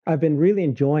I've been really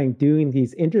enjoying doing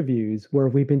these interviews where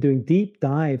we've been doing deep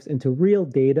dives into real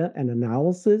data and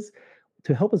analysis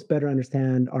to help us better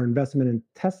understand our investment in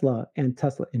Tesla and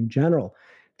Tesla in general.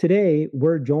 Today,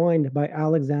 we're joined by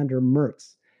Alexandra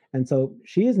Merz. And so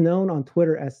she is known on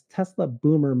Twitter as Tesla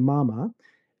Boomer Mama.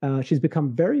 She's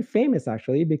become very famous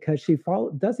actually because she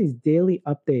does these daily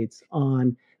updates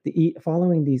on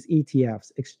following these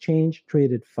ETFs, exchange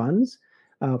traded funds,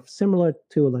 similar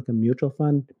to like a mutual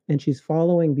fund. And she's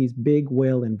following these big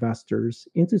whale investors,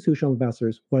 institutional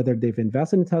investors, whether they've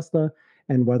invested in Tesla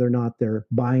and whether or not they're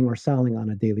buying or selling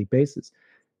on a daily basis.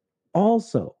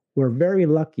 Also, we're very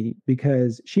lucky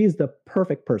because she's the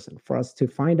perfect person for us to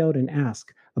find out and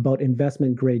ask about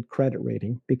investment grade credit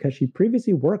rating because she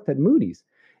previously worked at Moody's.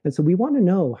 And so we want to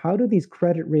know, how do these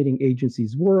credit rating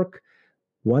agencies work?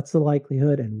 What's the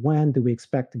likelihood and when do we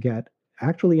expect to get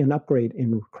actually an upgrade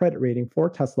in credit rating for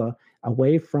Tesla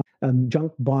away from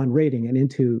junk bond rating and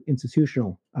into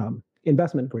institutional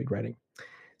investment grade rating?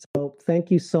 So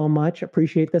thank you so much.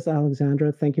 Appreciate this,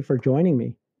 Alexandra. Thank you for joining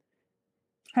me.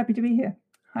 Happy to be here.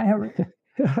 Hi, Howard.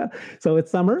 So it's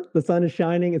summer. The sun is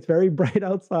shining. It's very bright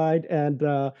outside. And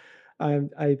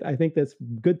I think that's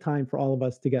good time for all of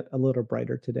us to get a little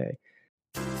brighter today.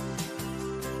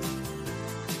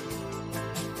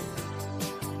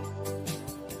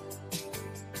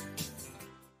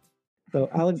 So,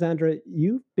 Alexandra,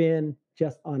 you've been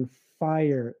just on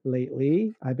fire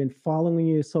lately. I've been following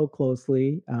you so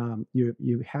closely.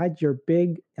 You had your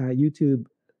big YouTube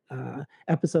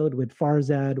episode with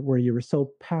Farzad where you were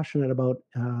so passionate about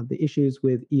the issues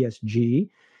with ESG.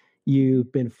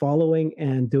 You've been following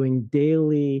and doing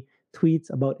daily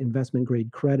tweets about investment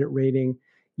grade credit rating.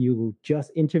 You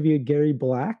just interviewed Gary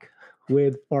Black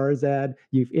with Farzad.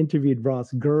 You've interviewed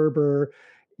Ross Gerber.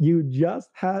 You just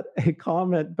had a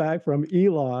comment back from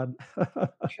Elon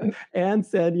and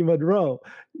Sandy Monroe.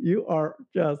 You are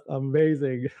just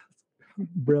amazing.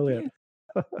 Brilliant.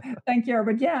 Thank you,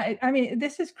 Robert. Yeah, I mean,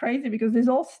 this is crazy because this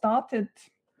all started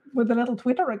with a little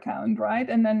Twitter account, right?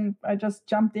 And then I just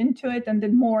jumped into it and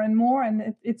did more and more.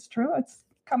 And it's true. It's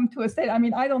come to a state. I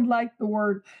mean, I don't like the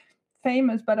word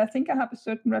famous, but I think I have a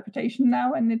certain reputation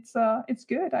now, and it's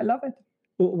good. I love it.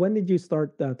 When did you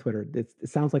start Twitter? It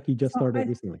sounds like you just started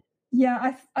recently.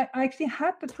 Yeah, I actually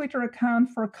had the Twitter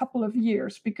account for a couple of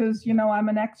years because, I'm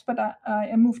an expat.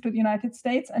 I moved to the United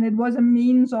States, and it was a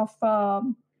means of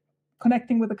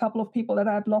connecting with a couple of people that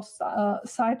I had lost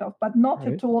sight of, but not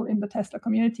at all in the Tesla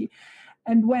community.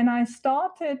 And when I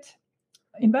started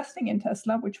investing in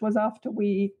Tesla, which was after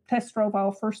we test drove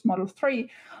our first Model 3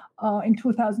 in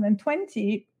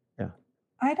 2020,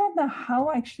 I don't know how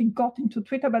I actually got into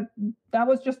Twitter, but that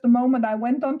was just the moment I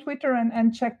went on Twitter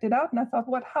and checked it out. And I thought,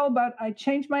 how about I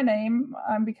change my name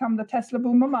and become the Tesla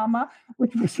Boomer Mama,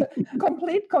 which was a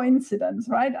complete coincidence,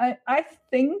 right? I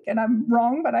think, and I'm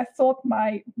wrong, but I thought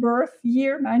my birth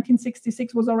year,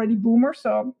 1966, was already boomer.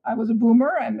 So I was a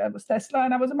boomer and I was Tesla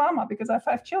and I was a mama because I have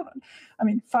 5 children. I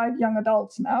mean, 5 young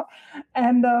adults now.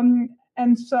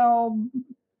 And so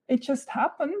it just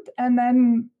happened. And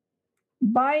then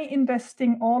by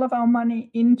investing all of our money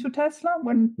into Tesla,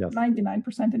 when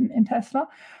 99% in Tesla,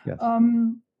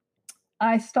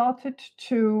 I started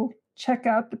to check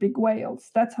out the big whales.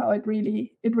 That's how it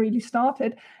really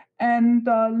started, and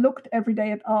looked every day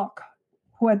at ARK,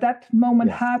 who at that moment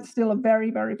had still a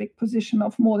very, very big position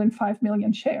of more than 5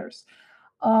 million shares.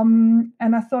 And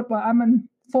I thought, well, I'm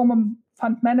a former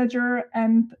fund manager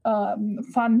and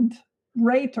fund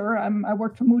rater. I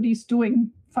worked for Moody's doing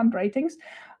fund ratings.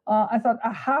 I thought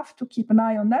I have to keep an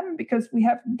eye on them because we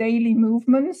have daily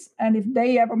movements. And if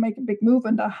they ever make a big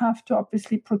movement, I have to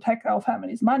obviously protect our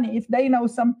family's money. If they know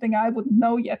something I wouldn't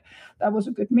know yet, that was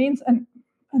a good means. And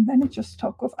then it just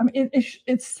took off. I mean,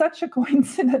 it's such a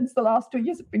coincidence. The last 2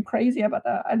 years have been crazy, but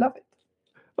I love it.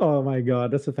 Oh, my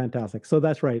God. That's fantastic. So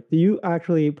that's right. You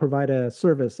actually provide a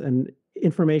service and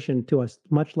information to us,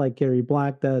 much like Gary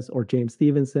Black does or James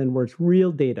Stevenson, where it's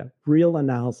real data, real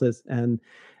analysis, and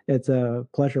it's a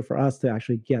pleasure for us to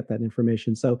actually get that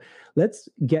information. So let's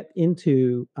get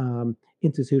into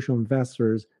institutional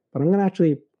investors, but I'm going to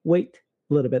actually wait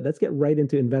a little bit. Let's get right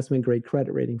into investment grade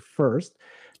credit rating first.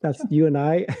 That's you and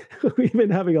I. We've been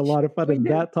having a lot of fun in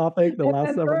that topic the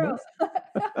last several months.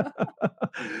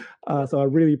 So I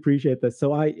really appreciate this.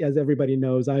 So as everybody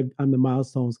knows, I'm the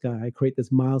milestones guy. I create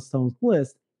this milestones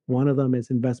list. One of them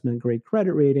is investment grade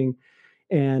credit rating.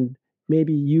 And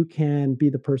maybe you can be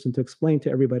the person to explain to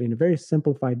everybody in a very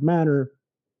simplified manner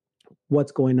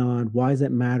what's going on, why does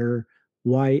it matter,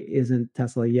 why isn't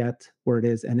Tesla yet where it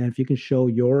is, and then if you can show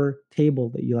your table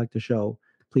that you like to show,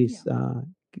 please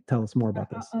tell us more about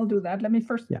this. I'll do that. Let me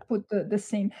first put the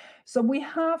scene. So we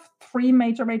have three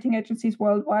major rating agencies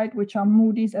worldwide, which are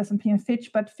Moody's, S&P, and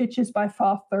Fitch, but Fitch is by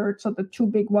far third. So the two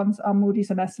big ones are Moody's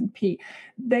and S&P.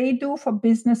 They do for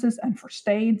businesses and for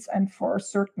states and for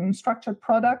certain structured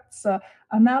products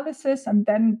analysis and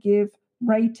then give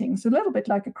ratings, a little bit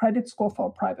like a credit score for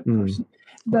a private person.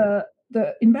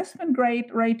 The investment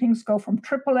grade ratings go from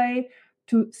AAA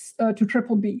to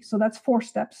triple B. So that's 4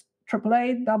 steps: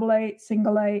 AAA, AA,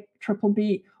 single A, triple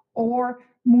B. Or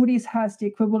Moody's has the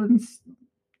equivalents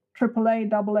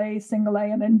AAA, AA, single A,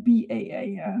 and then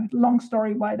BAA. Long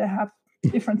story why they have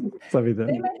differences.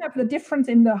 They may have the difference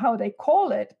in how they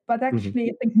call it, but actually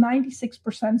I think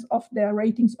 96% of their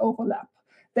ratings overlap.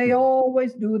 They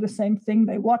always do the same thing.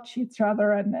 They watch each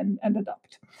other and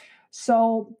adopt.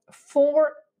 So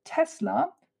for Tesla,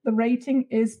 the rating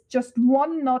is just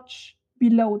one notch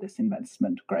below this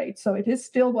investment grade. So it is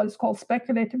still what is called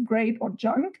speculative grade or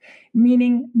junk,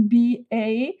 meaning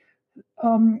BA.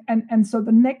 And so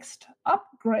the next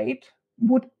upgrade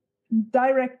would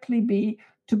directly be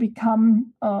to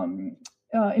become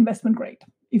investment grade.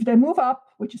 If they move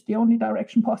up, which is the only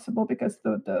direction possible because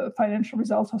the financial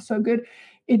results are so good,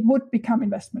 it would become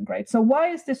investment grade. So why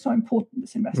is this so important,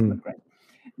 this investment grade?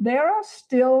 There are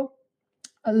still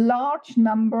a large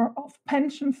number of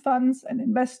pension funds and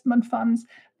investment funds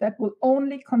that will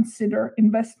only consider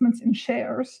investments in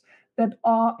shares that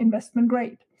are investment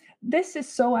grade. This is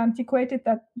so antiquated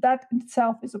that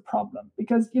itself is a problem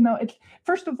because,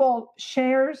 first of all,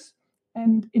 shares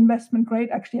and investment grade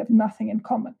actually have nothing in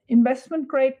common. Investment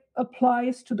grade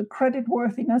applies to the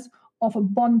creditworthiness of a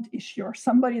bond issuer,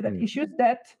 somebody that issues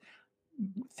debt,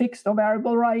 fixed or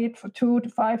variable rate for 2 to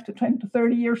 5 to 20 to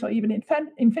 30 years or even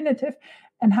infinitive,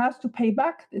 and has to pay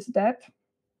back this debt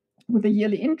with a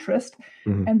yearly interest.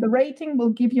 And the rating will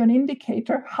give you an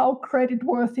indicator how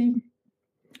creditworthy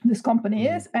this company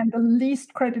is. And the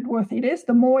least creditworthy it is,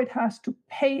 the more it has to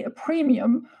pay a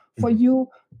premium for you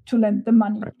to lend the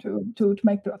money to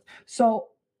make the. So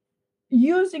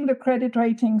using the credit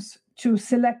ratings to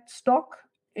select stock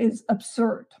is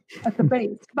absurd at the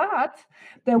base. But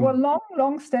there were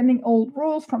long-standing old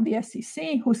rules from the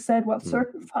SEC who said, well,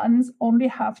 certain funds only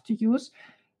have to use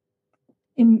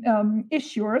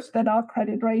issuers that are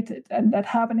credit rated and that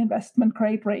have an investment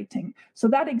grade rating. So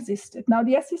that existed. Now,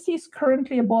 the SEC is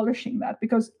currently abolishing that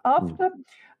because after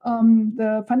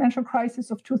the financial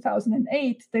crisis of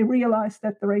 2008, they realized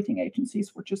that the rating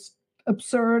agencies were just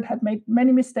absurd, had made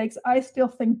many mistakes. I still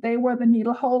think they were the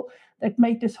needle hole that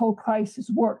made this whole crisis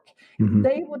work.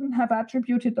 They wouldn't have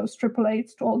attributed those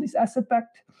AAAs to all these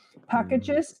asset-backed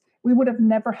packages. We would have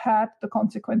never had the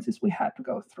consequences we had to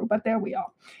go through, but there we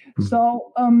are.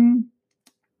 So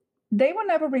they were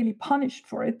never really punished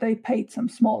for it. They paid some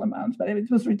small amounts, but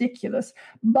it was ridiculous.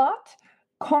 But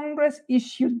Congress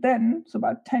issued then, so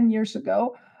about 10 years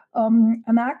ago,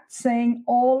 an act saying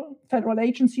all federal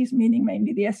agencies, meaning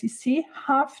mainly the SEC,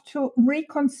 have to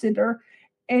reconsider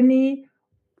any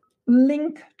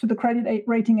link to the credit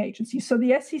rating agency. So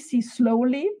the SEC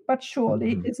slowly but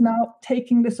surely is now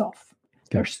taking this off.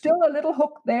 There's still a little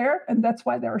hook there, and that's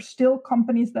why there are still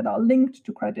companies that are linked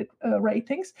to credit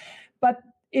ratings, but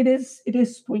it is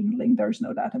dwindling. There's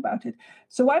no doubt about it.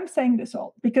 So I'm saying this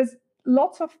all because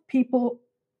lots of people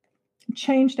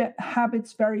change their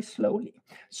habits very slowly.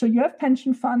 So you have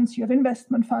pension funds, you have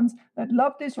investment funds that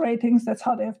love these ratings. That's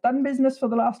how they have done business for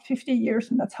the last 50 years,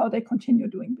 and that's how they continue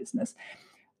doing business.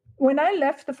 When I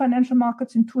left the financial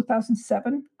markets in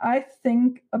 2007, I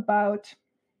think about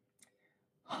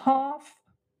half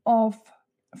of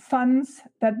funds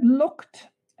that looked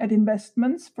at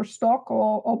investments for stock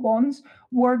or bonds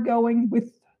were going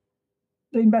with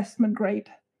the investment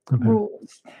grade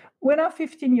rules. We're now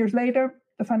 15 years later.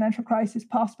 The financial crisis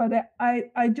passed by there.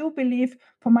 I do believe,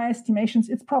 for my estimations,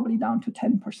 it's probably down to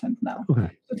 10% now.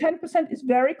 So 10% is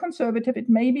very conservative. It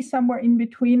may be somewhere in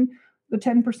between the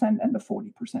 10% and the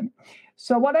 40%.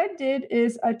 So what I did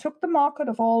is I took the market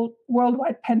of all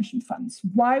worldwide pension funds.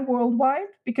 Why worldwide?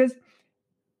 Because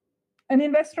an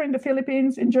investor in the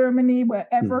Philippines, in Germany,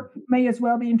 wherever, may as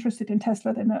well be interested in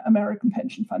Tesla than an American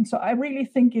pension fund. So I really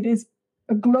think it is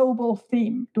a global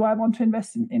theme. Do I want to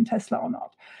invest in Tesla or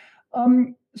not?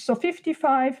 So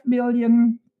 $55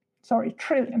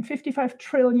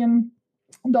 trillion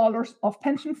of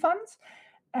pension funds.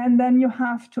 And then you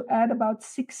have to add about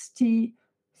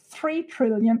 63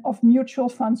 trillion of mutual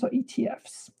funds or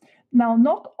ETFs. Now,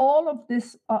 not all of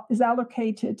this is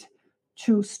allocated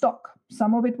to stock.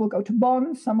 Some of it will go to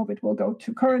bonds, some of it will go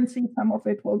to currency, some of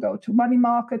it will go to money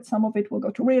markets, some of it will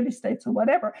go to real estate or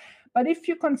whatever. But if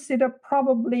you consider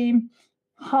probably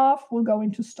half will go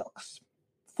into stocks,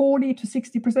 40 to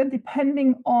 60%,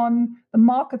 depending on the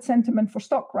market sentiment for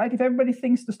stock, right? If everybody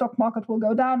thinks the stock market will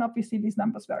go down, obviously these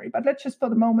numbers vary. But let's just for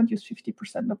the moment use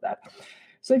 50% of that.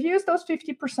 So if you use those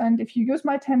 50%, if you use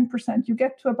my 10%, you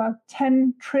get to about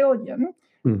 10 trillion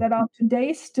that are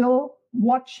today still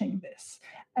watching this.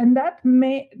 And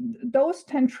those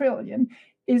 10 trillion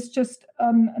is just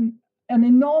an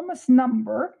enormous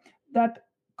number that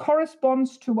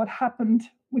corresponds to what happened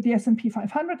with the S&P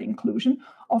 500 inclusion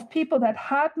of people that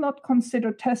had not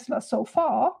considered Tesla so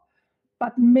far,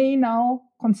 but may now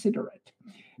consider it.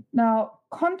 Now,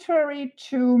 contrary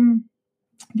to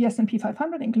the S&P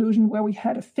 500 inclusion, where we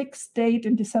had a fixed date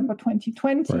in December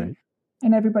 2020, right,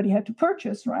 and everybody had to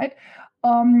purchase, right?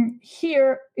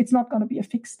 Here, it's not going to be a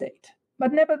fixed date.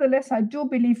 But nevertheless, I do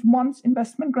believe once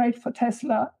investment grade for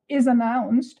Tesla is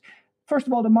announced, first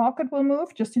of all, the market will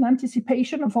move just in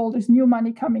anticipation of all this new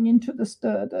money coming into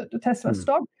the Tesla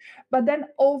stock. But then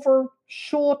over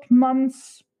short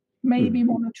months, maybe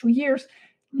 1 or 2 years,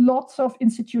 lots of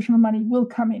institutional money will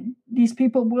come in. These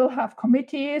people will have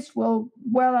committees, will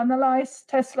well analyze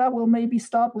Tesla, will maybe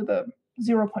start with a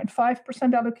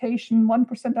 0.5% allocation,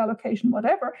 1% allocation,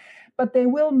 whatever, but they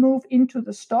will move into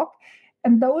the stock.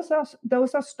 And those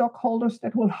are stockholders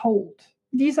that will hold.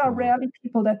 These are rarely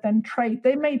people that then trade.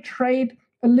 They may trade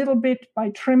a little bit by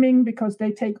trimming because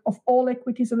they take off all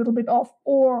equities a little bit off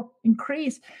or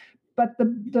increase. But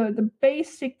the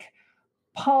basic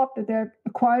part that they're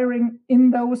acquiring in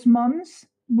those months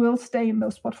will stay in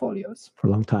those portfolios for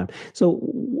a long time. So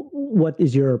what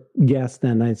is your guess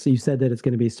then? So you said that it's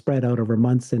going to be spread out over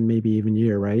months and maybe even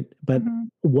year, right? But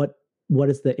what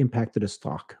is the impact of the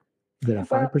stock? Is it a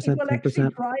 5%,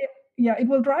 10%? It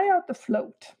will dry out the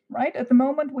float, right? At the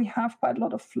moment, we have quite a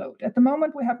lot of float. At the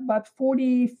moment, we have about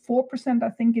 44%, I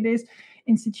think it is,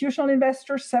 institutional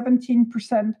investors,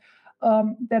 17%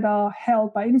 that are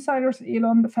held by insiders,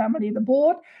 Elon, the family, the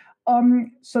board.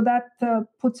 So that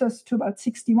puts us to about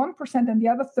 61%, and the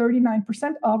other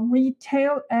 39% are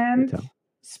retail and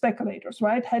speculators,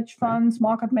 right? Hedge funds,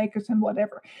 market makers, and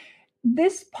whatever.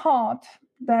 This part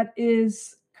that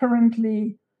is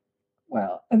currently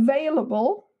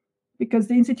available, because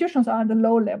the institutions are at the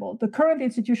low level. The current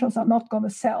institutions are not going to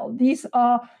sell. These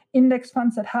are index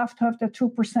funds that have to have their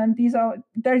 2%.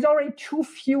 There's already too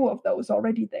few of those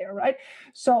already there, right?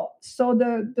 So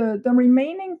the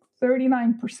remaining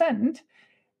 39%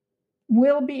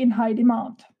 will be in high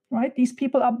demand, right? These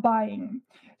people are buying.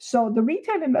 So the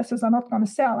retail investors are not going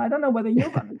to sell. I don't know whether you're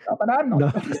going to sell, but I'm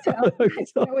not going to sell.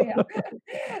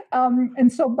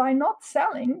 And so by not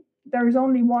selling, there is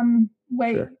only one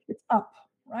way, it's up,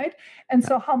 right? And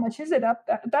so how much is it up?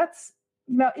 That's,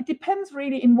 it depends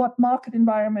really in what market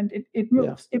environment it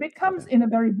moves. If it comes in a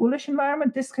very bullish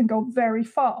environment, this can go very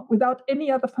far without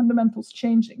any other fundamentals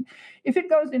changing. If it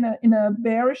goes in a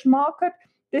bearish market,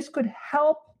 this could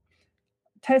help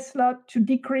Tesla to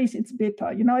decrease its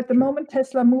beta. At the moment,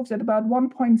 Tesla moves at about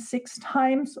 1.6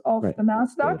 times of the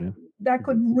NASDAQ. That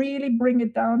could really bring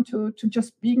it down to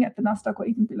just being at the NASDAQ or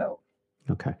even below.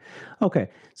 Okay.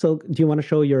 So do you want to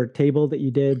show your table that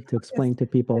you did to explain to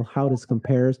people how this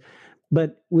compares?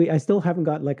 But I still haven't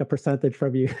got like a percentage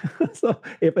from you. So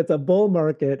if it's a bull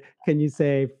market, can you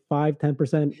say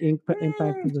 5-10%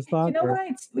 impact to the stock?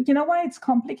 You know why it's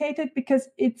complicated? Because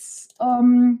it's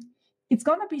going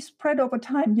to be spread over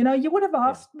time. You would have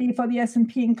asked me for the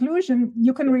S&P inclusion.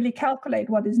 You can really calculate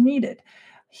what is needed.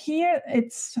 Here,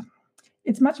 it's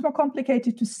much more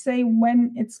complicated to say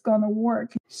when it's going to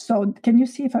work. So can you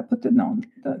see if I put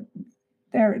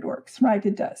there it works, right?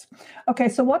 It does. Okay,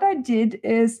 so what I did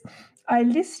is I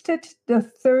listed the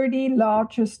 30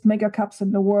 largest mega caps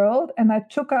in the world, and I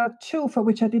took out 2 for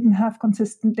which I didn't have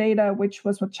consistent data, which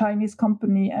was a Chinese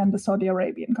company and the Saudi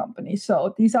Arabian company.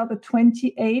 So these are the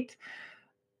 28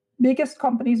 biggest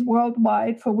companies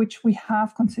worldwide for which we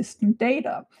have consistent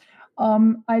data.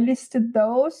 I listed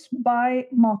those by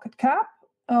market cap.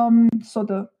 So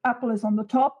the Apple is on the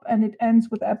top, and it ends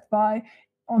with AppVi.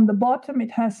 On the bottom,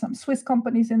 it has some Swiss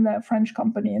companies in there, French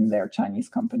company in there, Chinese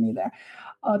company there.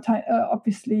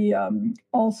 Obviously,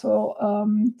 also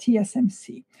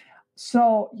TSMC.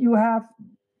 So you have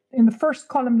in the first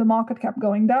column the market cap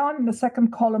going down, in the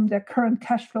second column their current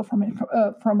cash flow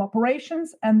from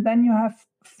operations, and then you have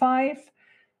 5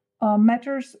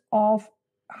 matters of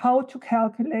how to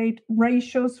calculate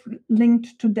ratios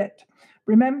linked to debt.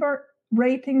 Remember,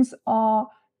 ratings are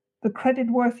the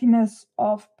creditworthiness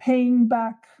of paying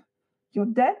back your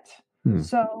debt.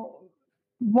 So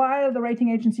while the rating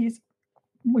agencies,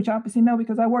 which I obviously know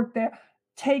because I work there,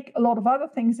 take a lot of other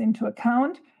things into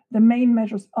account, the main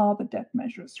measures are the debt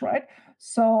measures, right?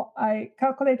 So I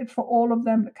calculated for all of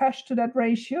them the cash to debt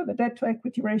ratio, the debt to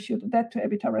equity ratio, the debt to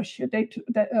EBITDA ratio,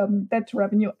 debt to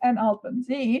revenue, and Altman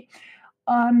Z,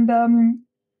 and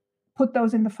put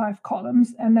those in the 5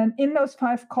 columns. And then in those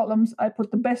 5 columns, I put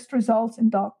the best results in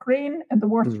dark green and the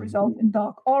worst results in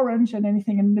dark orange, and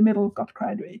anything in the middle got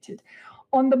graduated.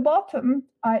 On the bottom,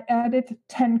 I added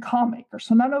 10 car makers.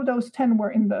 So none of those 10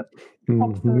 were in the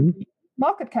top 30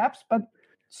 market caps, but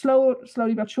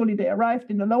slowly but surely they arrived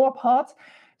in the lower parts.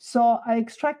 So I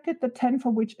extracted the 10 for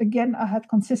which, again, I had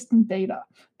consistent data.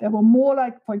 There were more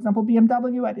like, for example,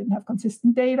 BMW, I didn't have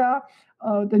consistent data.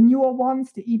 The newer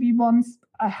ones, the EV ones,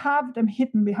 I have them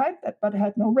hidden behind that, but I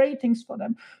had no ratings for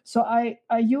them. So I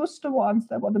used the ones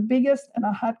that were the biggest, and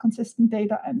I had consistent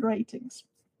data and ratings.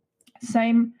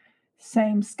 Same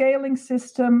scaling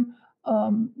system,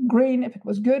 green if it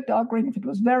was good, dark green if it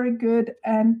was very good,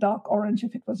 and dark orange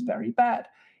if it was very bad.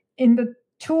 In the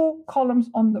 2 columns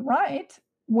on the right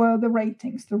were the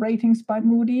ratings by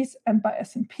Moody's and by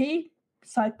S&P,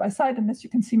 side by side, and as you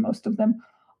can see, most of them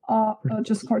are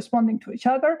just corresponding to each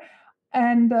other.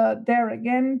 And there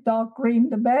again, dark green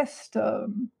the best,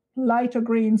 lighter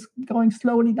greens going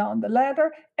slowly down the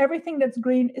ladder. Everything that's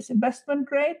green is investment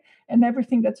grade, and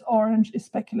everything that's orange is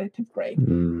speculative grade.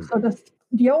 So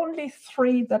the only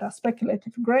 3 that are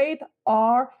speculative grade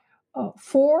are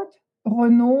Ford,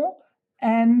 Renault,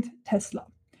 and Tesla.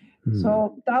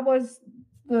 So that was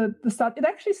the start. It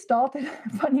actually started,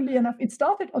 funnily enough, it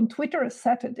started on Twitter a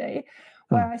Saturday,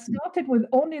 where I started with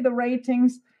only the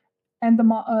ratings and the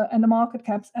market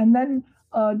caps, and then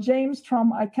James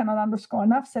from I Cannot Underscore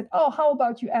Enough said, "Oh, how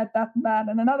about you add that and that?"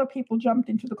 And then other people jumped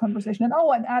into the conversation and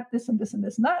and add this and this and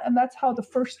this and that, and that's how the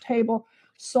first table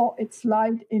saw its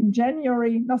light in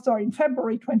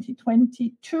February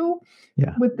 2022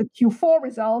 with the Q4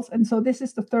 results. And so this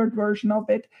is the 3rd version of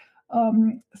it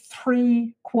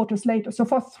 3 quarters later. So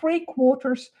for 3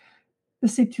 quarters, the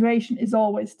situation is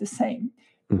always the same.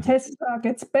 Tesla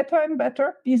gets better and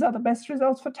better. These are the best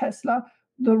results for Tesla.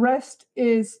 The rest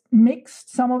is mixed.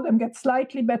 Some of them get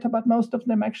slightly better, but most of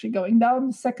them actually going down.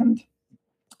 The 2nd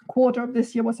quarter of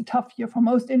this year was a tough year for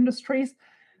most industries.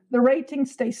 The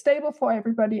ratings stay stable for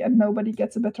everybody, and nobody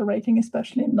gets a better rating,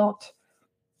 especially not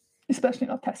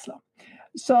Tesla.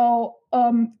 So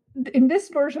in this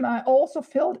version, I also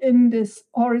filled in this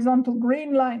horizontal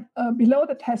green line below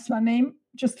the Tesla name,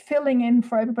 just filling in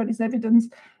for everybody's evidence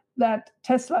that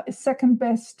Tesla is 2nd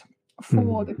best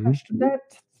for the cash to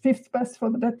debt, 5th best for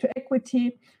the debt to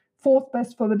equity, 4th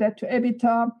best for the debt to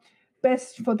EBITDA,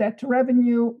 best for debt to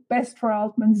revenue, best for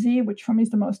Altman Z, which for me is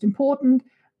the most important,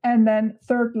 and then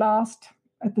 3rd last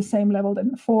at the same level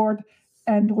than Ford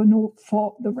and Renault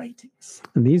for the ratings.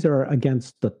 And these are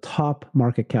against the top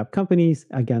market cap companies,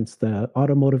 against the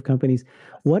automotive companies.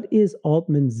 What is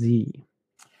Altman Z?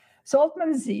 So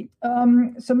Altman Z.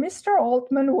 So Mr.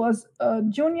 Altman was a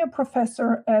junior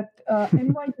professor at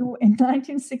NYU in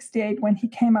 1968 when he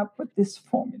came up with this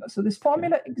formula. So this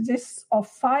formula exists of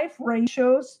 5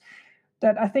 ratios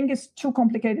that I think is too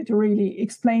complicated to really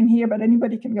explain here, but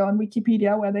anybody can go on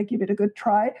Wikipedia where they give it a good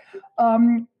try.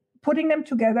 Putting them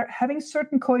together, having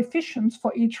certain coefficients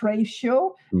for each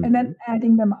ratio, and then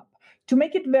adding them up. To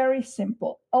make it very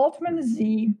simple, Altman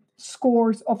Z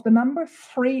scores of the number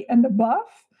 3 and above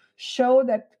show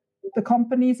that the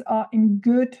companies are in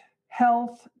good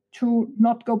health to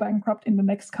not go bankrupt in the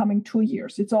next coming 2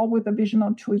 years. It's all with a vision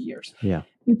on 2 years. Yeah.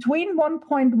 Between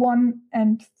 1.1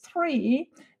 and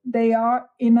 3, they are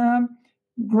in a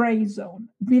gray zone.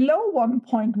 Below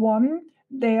 1.1,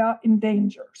 they are in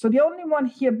danger. So the only one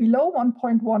here below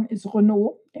 1.1 is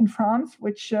Renault in France,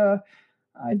 which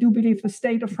I do believe the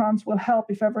state of France will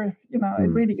help if ever it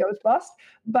really goes bust.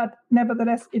 But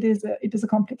nevertheless, it is a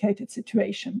complicated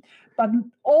situation. But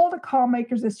all the car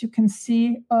makers, as you can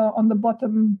see on the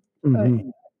bottom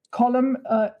column,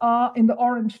 are in the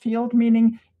orange field,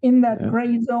 meaning in that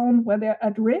gray zone where they're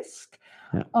at risk.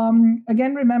 Yeah.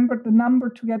 Again, remember the number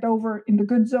to get over in the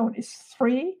good zone is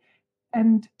 3,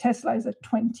 and Tesla is at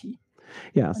 20.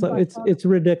 Yeah, so it's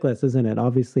ridiculous, isn't it?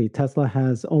 Obviously, Tesla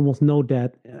has almost no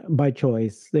debt by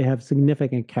choice. They have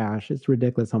significant cash. It's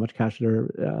ridiculous how much cash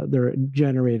they're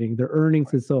generating. Their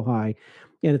earnings is so high,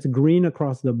 and it's green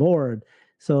across the board.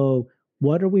 So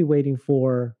what are we waiting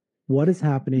for? What is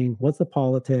happening? What's the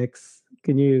politics?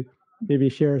 Can you maybe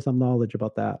share some knowledge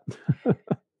about that?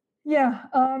 Yeah,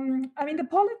 I mean, the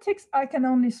politics, I can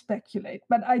only speculate,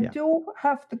 but I do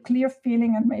have the clear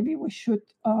feeling, and maybe we should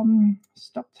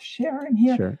stop sharing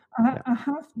here. Sure. I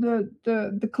have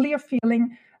the clear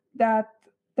feeling that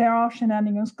there are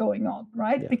shenanigans going on,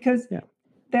 right? Yeah. Because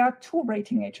there are two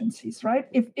rating agencies, right?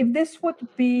 If this would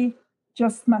be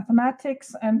just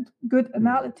mathematics and good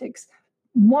analytics,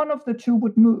 one of the two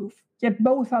would move, yet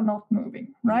both are not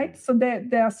moving, right? So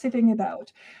they are sitting it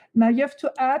out. Now you have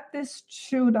to add this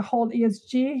to the whole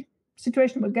ESG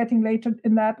situation. We're getting later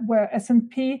in that, where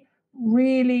S&P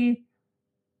really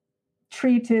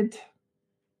treated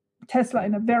Tesla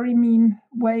in a very mean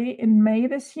way in May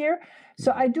this year.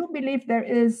 So I do believe there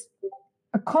is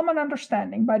a common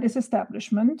understanding by this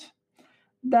establishment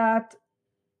that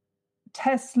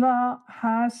Tesla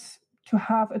has to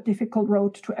have a difficult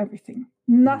road to everything.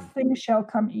 Nothing shall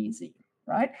come easy,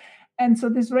 right? And so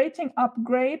this rating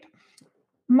upgrade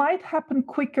might happen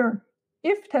quicker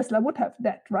if Tesla would have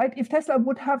debt, right? If Tesla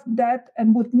would have debt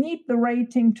and would need the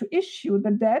rating to issue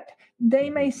the debt, they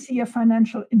may see a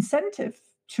financial incentive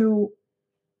to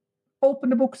open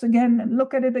the books again and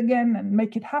look at it again and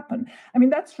make it happen. I mean,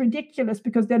 that's ridiculous,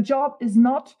 because their job is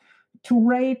not to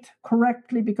rate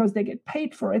correctly because they get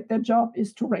paid for it. Their job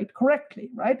is to rate correctly,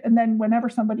 right? And then whenever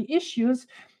somebody issues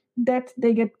debt,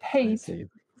 they get paid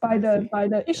by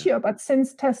the issuer. But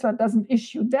since Tesla doesn't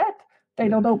issue debt, they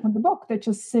don't open the book. They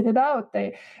just sit it out.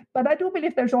 But I do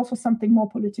believe there's also something more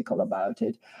political about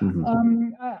it.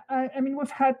 I mean, we've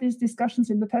had these discussions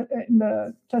in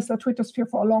the Tesla Twitter sphere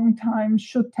for a long time.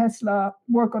 Should Tesla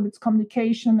work on its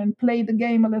communication and play the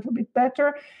game a little bit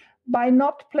better? By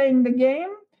not playing the game,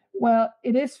 well,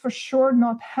 it is for sure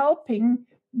not helping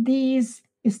these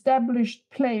established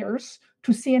players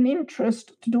to see an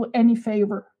interest to do any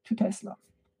favor to Tesla.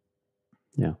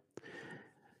 Yeah.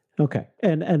 Okay.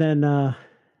 And then,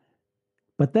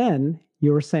 but then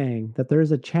you were saying that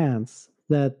there's a chance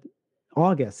that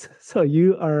August. So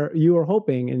you are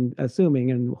hoping and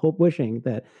assuming and wishing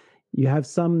that you have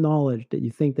some knowledge that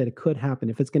you think that it could happen.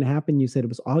 If it's going to happen, you said it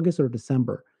was August or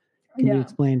December. Can you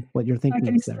explain what you're thinking? I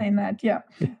can explain that, yeah.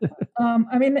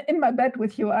 I mean, in my bed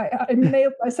with you, I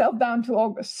nailed myself down to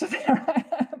August. So there I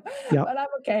am. Yep. But I'm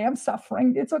okay. I'm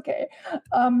suffering. It's okay.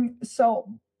 So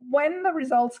when the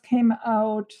results came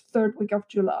out third week of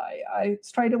July, I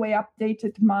straight away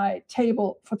updated my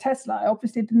table for Tesla. I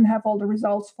obviously didn't have all the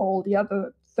results for all the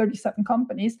other 37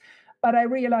 companies, but I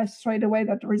realized straight away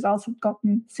that the results had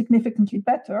gotten significantly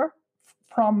better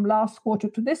from last quarter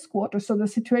to this quarter. So the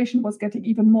situation was getting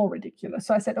even more ridiculous.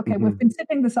 So I said, okay, we've been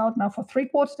sitting this out now for 3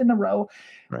 quarters in a row.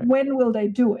 Right. When will they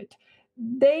do it?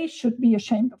 They should be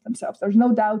ashamed of themselves. There's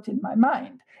no doubt in my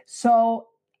mind. So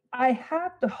I had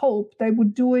the hope they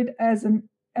would do it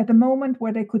at a moment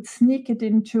where they could sneak it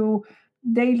into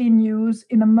daily news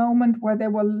in a moment where there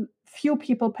were few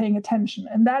people paying attention.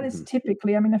 And that is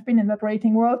typically, I mean, I've been in that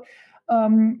rating world,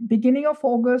 beginning of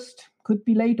August, could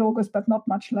be late August, but not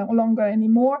much longer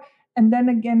anymore. And then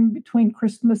again between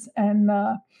Christmas and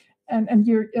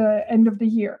end of the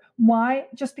year. Why?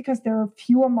 Just because there are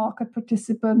fewer market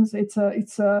participants. It's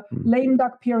a lame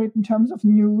duck period in terms of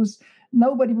news.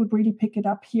 Nobody would really pick it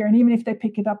up here. And even if they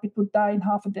pick it up, it would die in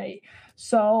half a day.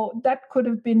 So that could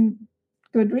have been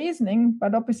good reasoning,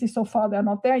 but obviously so far they're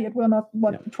not there yet. We're not,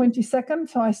 22nd?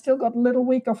 So I still got a little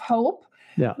week of hope.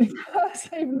 Yeah. Because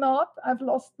if not, I've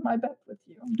lost my bet with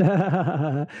you.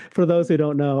 For those who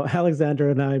don't know,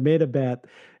 Alexandra and I made a bet,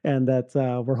 and that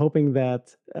we're hoping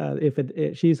that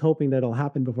she's hoping that it'll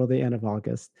happen before the end of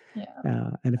August.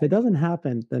 Yeah. And if it doesn't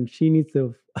happen, then she needs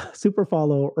to super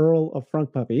follow Earl of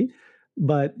Frunk Puppy.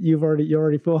 But you're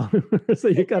already following her, so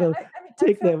you gotta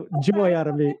take the joy out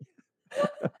of me.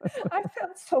 I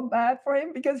felt so bad for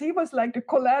him because he was like the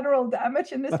collateral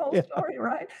damage in this whole story,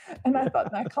 right? And I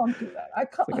thought, I can't do that. I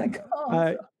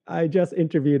can't. I just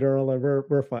interviewed Earl, and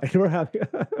we're fine. We're happy.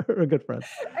 We're good friends.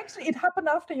 Actually, it happened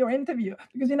after your interview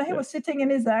because he was sitting in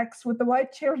his X with the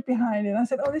white chairs behind him. I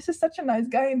said, "Oh, this is such a nice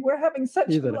guy, and we're having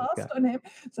such a blast on him."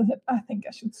 So I said, "I think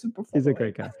I should super follow." He's a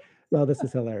great guy. Well, this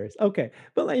is hilarious. Okay,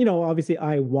 but obviously,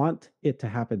 I want it to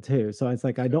happen too. So it's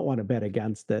like I don't want to bet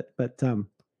against it, but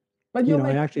you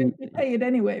actually pay it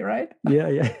anyway, right?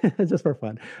 Yeah, just for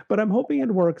fun. But I'm hoping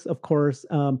it works, of course.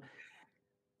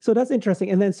 So that's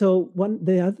interesting. And then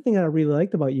the other thing that I really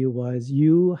liked about you was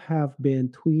you have been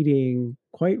tweeting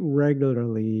quite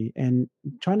regularly and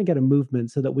trying to get a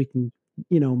movement so that we can,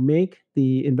 make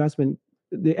the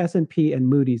S&P and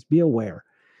Moody's be aware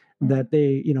that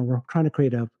they, we're trying to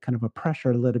create a kind of a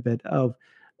pressure a little bit of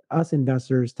us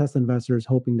investors, Tesla investors,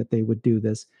 hoping that they would do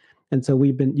this. And so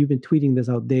you've been tweeting this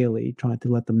out daily, trying to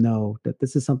let them know that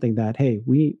this is something that, hey,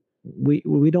 we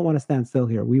don't want to stand still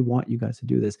here. We want you guys to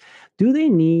do this. Do they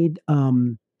need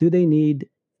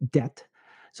debt?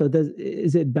 So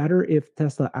is it better if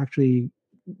Tesla actually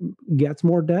gets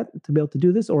more debt to be able to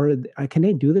do this, or can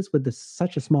they do this with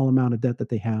such a small amount of debt that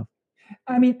they have?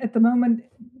 I mean, at the moment,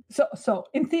 so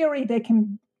in theory, they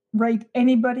can rate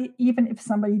anybody, even if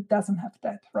somebody doesn't have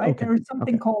debt, right? Okay. There is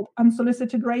something Okay. called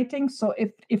unsolicited rating. So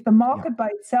if the Yeah. market by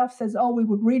itself says, oh, we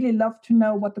would really love to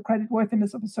know what the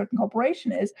creditworthiness of a certain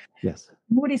corporation is, Yes.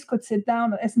 Moody's could sit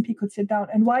down, or S&P could sit down.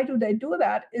 And why do they do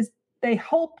that? Is they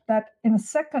hope that in a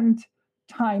second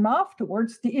time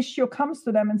afterwards, the issuer comes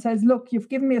to them and says, look, you've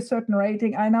given me a certain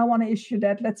rating. I now want to issue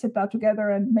that. Let's sit down together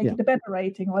and make Yeah. it a better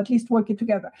rating, or at least work it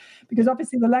together. Because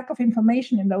obviously the lack of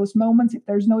information in those moments, if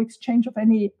there's no exchange of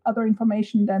any other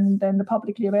information than the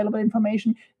publicly available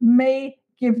information, may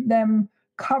give them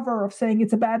cover of saying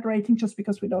it's a bad rating just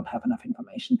because we don't have enough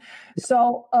information. Yeah.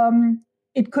 So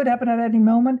it could happen at any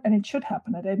moment, and it should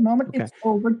happen at any moment. Okay. It's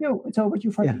overdue. It's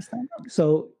overdue for Yeah. these times.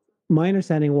 So my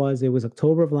understanding was it was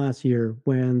October of last year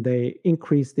when they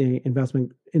increased the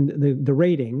investment in the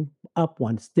rating up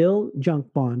one, still junk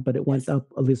bond, but it went Yes.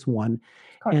 up at least one.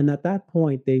 Correct. And at that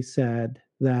point, they said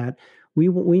that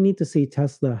we need to see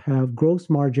Tesla have gross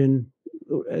margin,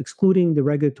 excluding the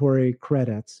regulatory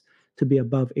credits, to be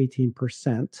above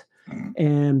 18%.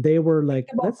 And they were like,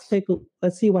 let's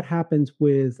see what happens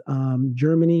with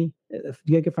Germany,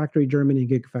 Gigafactory Germany, and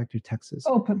Gigafactory Texas.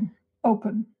 Open.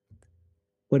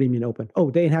 What do you mean open? Oh,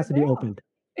 it has to be opened.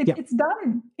 It's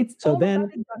done. It's so then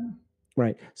done.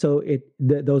 Right. So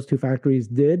those two factories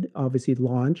did obviously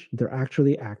launch. They're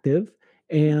actually active,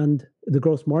 and the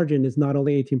gross margin is not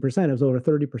only 18%; it was over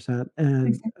 30%.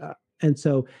 And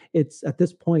so it's at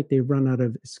this point they've run out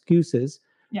of excuses.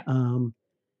 Yeah.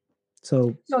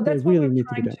 So that's really what we're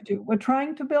trying to do. We're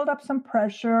trying to build up some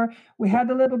pressure. We had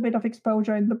a little bit of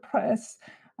exposure in the press.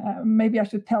 Maybe I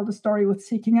should tell the story with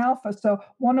Seeking Alpha. So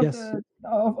one of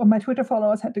my Twitter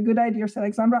followers had the good idea, said,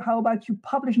 Alexandra, how about you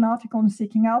publish an article on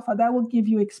Seeking Alpha? That will give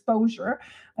you exposure.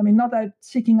 I mean, not that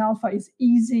Seeking Alpha is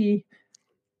easy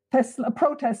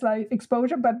pro-Tesla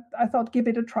exposure, but I thought give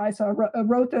it a try. So I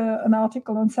wrote an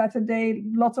article on Saturday.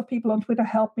 Lots of people on Twitter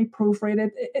helped me proofread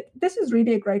it. This is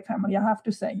really a great family, I have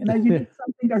to say. You need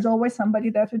something. There's always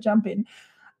somebody there to jump in.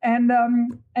 And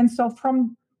so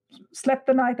slept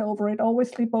the night over it, always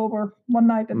sleep over one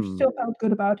night, and still felt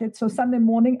good about it. So Sunday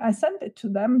morning, I sent it to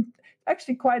them.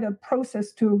 Actually quite a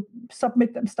process to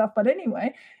submit them stuff, but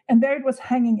anyway, and there it was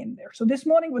hanging in there. So this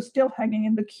morning was still hanging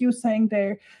in the queue saying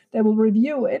they will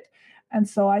review it. And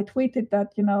so I tweeted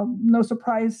that, no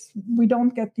surprise, we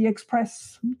don't get the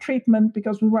express treatment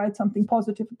because we write something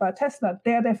positive about Tesla.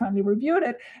 They finally reviewed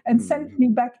it and sent me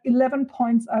back 11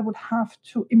 points I would have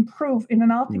to improve in an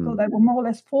article that were more or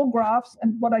less 4 graphs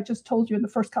and what I just told you in the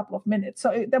first couple of minutes.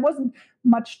 So there wasn't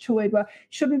much to it. Well, it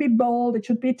shouldn't be bold, it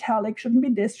should be italic, shouldn't be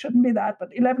this, shouldn't be that, but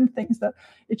 11 things that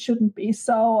it shouldn't be.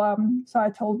 So I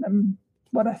told them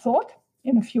what I thought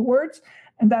in a few words.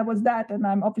 And that was that. And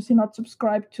I'm obviously not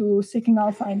subscribed to Seeking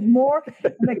Alpha anymore.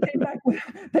 And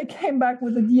they came back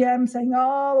with a DM saying,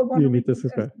 "Oh, you need to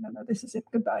subscribe." No, this is it.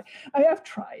 Goodbye. I have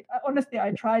tried. Honestly, I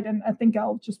tried, and I think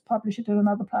I'll just publish it in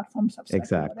another platform, Substack,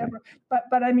 exactly. or whatever.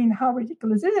 But I mean, how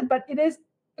ridiculous is it? But it is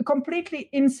a completely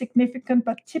insignificant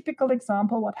but typical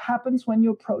example what happens when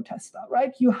you're a protester,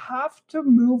 right? You have to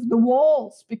move the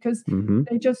walls because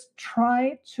they just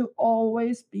try to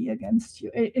always be against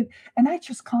you. And I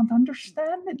just can't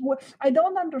understand it. I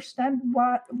don't understand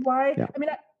why. Yeah. I mean,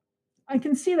 I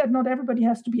can see that not everybody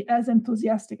has to be as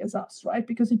enthusiastic as us, right?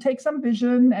 Because it takes some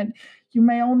vision, and you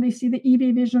may only see the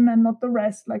EV vision and not the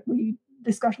rest, like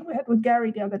discussion we had with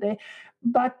Gary the other day.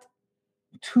 But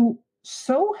to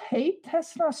so hate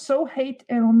Tesla, so hate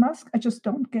Elon Musk, I just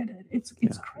don't get it. It's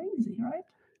crazy, right?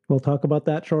 We'll talk about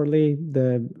that shortly,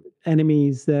 the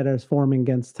enemies that are forming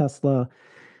against Tesla.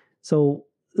 So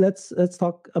let's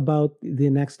talk about the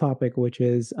next topic, which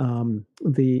is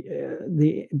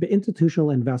the institutional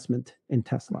investment in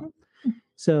Tesla.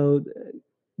 So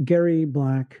Gary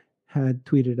Black had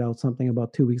tweeted out something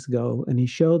about 2 weeks ago, and he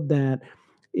showed that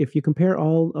if you compare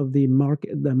all of the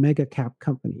mega cap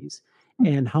companies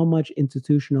and how much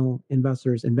institutional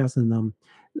investors invest in them,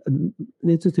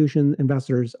 institution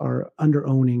investors are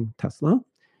under-owning Tesla.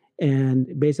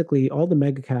 And basically all the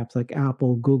mega caps like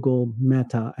Apple, Google,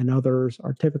 Meta, and others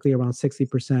are typically around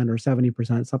 60% or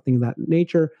 70%, something of that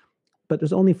nature. But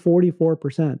there's only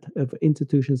 44% of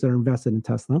institutions that are invested in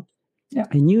Tesla. Yeah.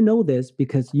 And you know this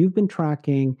because you've been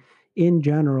tracking, in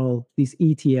general, these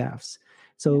ETFs.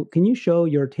 So can you show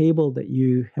your table that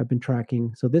you have been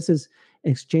tracking? So this is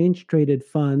exchange-traded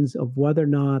funds of whether or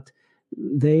not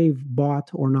they've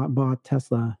bought or not bought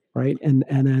Tesla, right? And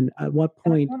then at what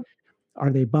point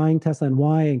are they buying Tesla and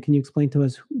why? And can you explain to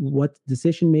us what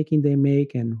decision-making they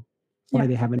make and why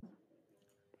they haven't?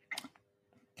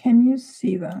 Can you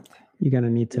see that? You're going to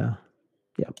need to,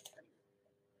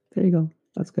 There you go.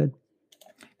 That's good.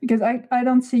 because I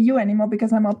don't see you anymore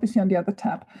because I'm obviously on the other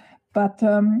tab. But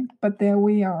there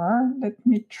we are. Let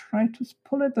me try to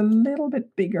pull it a little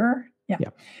bit bigger. Yeah.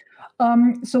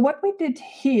 So what we did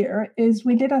here is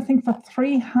we did, I think, for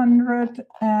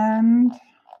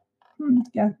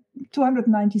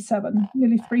 297,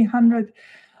 nearly 300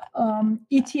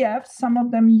 ETFs, some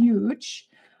of them huge,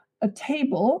 a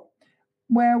table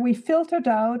where we filtered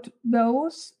out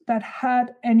those that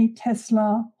had any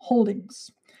Tesla holdings.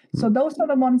 So those are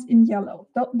the ones in yellow.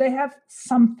 They have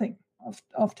something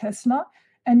of Tesla,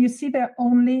 and you see there are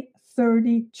only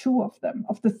 32 of them.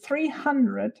 Of the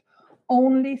 300,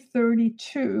 only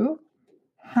 32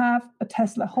 have a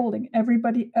Tesla holding.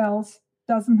 Everybody else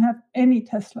doesn't have any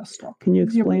Tesla stock. Can you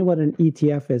explain what an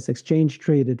ETF is? Exchange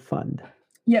traded fund.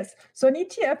 Yes. So an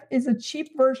ETF is a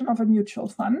cheap version of a mutual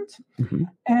fund.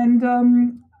 And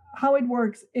how it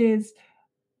works is,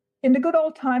 in the good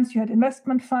old times, you had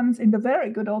investment funds. In the very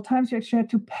good old times, you actually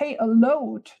had to pay a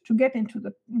load to get into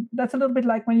that's a little bit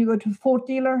like when you go to a Ford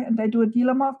dealer and they do a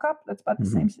dealer markup. That's about the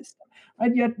same system,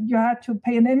 right? You had to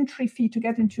pay an entry fee to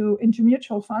get into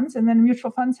mutual funds. And then mutual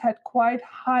funds had quite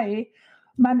high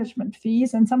management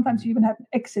fees. And sometimes you even had an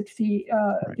exit fee,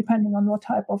 depending on what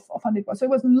type of fund it was. So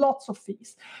it was lots of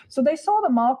fees. So they saw the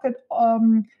market of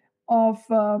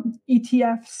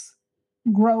ETFs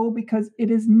grow because it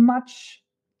is much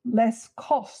less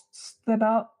costs that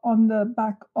are on the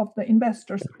back of the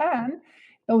investors. And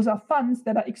those are funds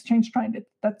that are exchange traded.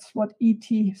 That's what ET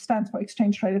stands for,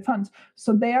 exchange traded funds.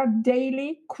 So they are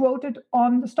daily quoted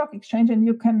on the stock exchange, and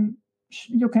you can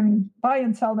buy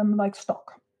and sell them like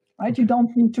stock, right? You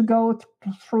don't need to go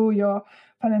through your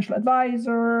financial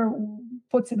advisor who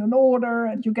puts in an order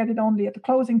and you get it only at the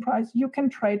closing price. You can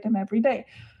trade them every day.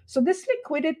 So this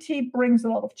liquidity brings a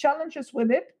lot of challenges with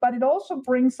it, but it also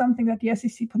brings something that the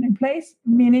SEC put in place,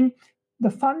 meaning the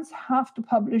funds have to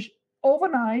publish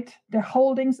overnight their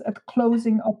holdings at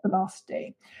closing of the last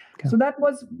day. Okay. So that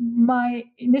was my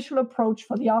initial approach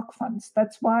for the ARK funds.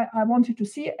 That's why I wanted to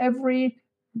see every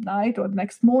night or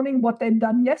next morning what they'd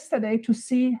done yesterday to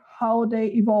see how they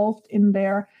evolved in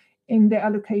their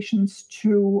allocations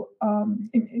to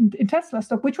in Tesla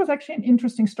stock, which was actually an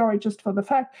interesting story just for the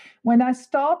fact. When I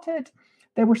started,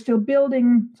 they were still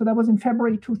building. So that was in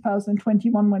February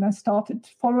 2021 when I started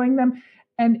following them.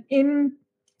 And in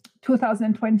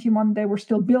 2021, they were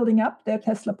still building up their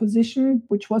Tesla position,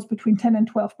 which was between 10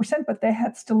 and 12%, but they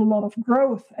had still a lot of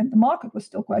growth and the market was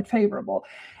still quite favorable.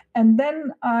 And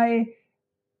then I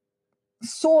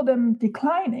saw them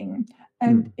declining.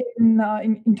 And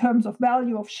in terms of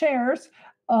value of shares,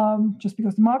 just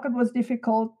because the market was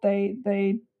difficult, they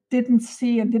didn't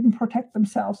see and didn't protect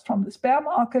themselves from this bear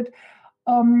market.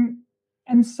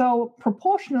 And so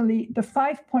proportionally, the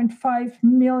 5.5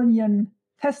 million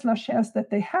Tesla shares that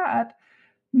they had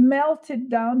melted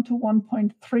down to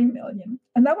 1.3 million.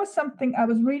 And that was something I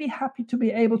was really happy to be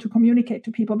able to communicate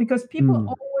to people, because people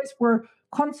always were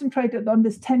concentrated on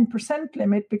this 10%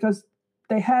 limit because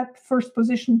they had first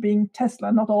position being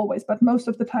Tesla, not always, but most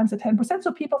of the times at 10%.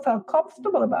 So people felt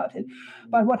comfortable about it.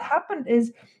 But what happened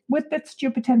is, with that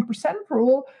stupid 10%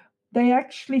 rule, they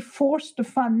actually forced the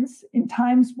funds in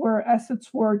times where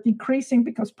assets were decreasing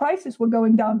because prices were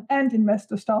going down and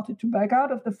investors started to back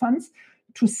out of the funds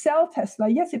to sell Tesla.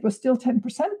 Yes, it was still 10%,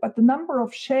 but the number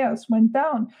of shares went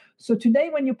down. So today,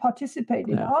 when you participate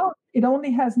in ARK, it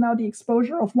only has now the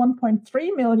exposure of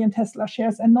 1.3 million Tesla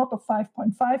shares and not of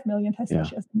 5.5 million Tesla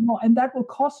shares anymore. And that will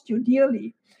cost you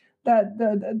dearly,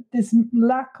 this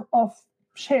lack of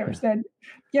shares. That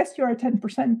yes, you're at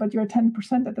 10%, but you're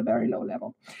 10% at a very low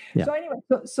level. So anyway,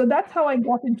 so that's how I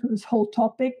got into this whole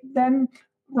topic. Then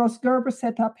Ross Gerber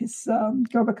set up his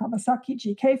Gerber Kawasaki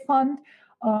GK fund.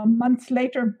 Months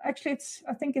later, actually,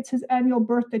 I think it's his annual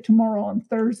birthday tomorrow on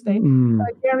Thursday.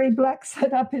 Gary Black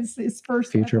set up his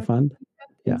first future fund.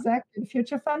 Exactly, the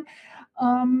future fund.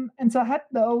 And so I had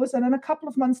those. And then a couple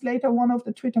of months later, one of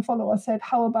the Twitter followers said,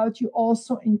 how about you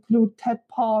also include Ted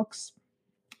Park's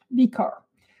VCAR?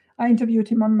 I interviewed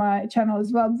him on my channel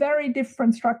as well. Very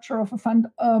different structure of a fund,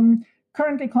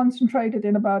 currently concentrated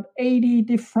in about 80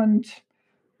 different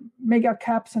mega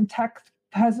caps and tech.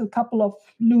 Has a couple of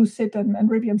Lucid and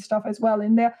Rivian stuff as well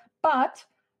in there, but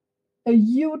a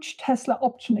huge Tesla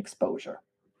option exposure.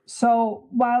 So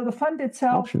while the fund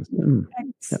itself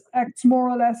acts more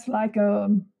or less like a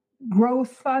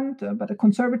growth fund, but a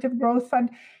conservative growth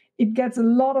fund, it gets a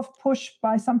lot of push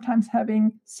by sometimes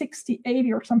having 60,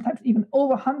 80, or sometimes even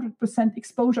over 100%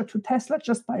 exposure to Tesla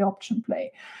just by option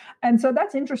play. And so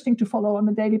that's interesting to follow on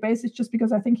a daily basis, just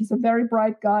because I think he's a very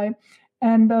bright guy.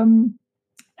 And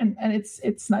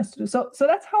it's nice to do. So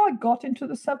that's how I got into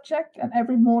the subject. And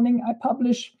every morning I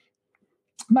publish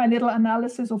my little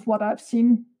analysis of what I've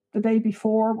seen the day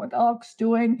before, what Alex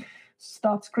doing,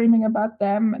 start screaming about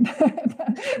them. And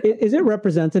is it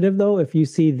representative though? If you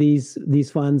see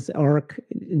these funds, ARK,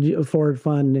 Forward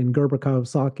Fund, and Gerber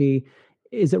Kawasaki,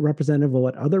 is it representative of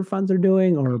what other funds are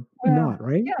doing or not?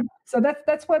 Right? Yeah. So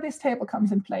that's where this table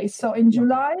comes in place. So in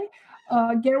July,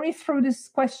 Gary threw this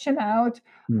question out,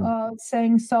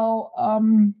 saying, "So,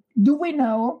 do we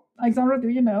know, Alexandra? Do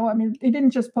you know? I mean, he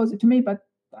didn't just pose it to me, but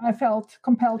I felt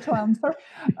compelled to answer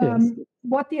Yes.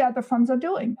 what the other funds are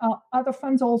doing. Other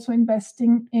funds also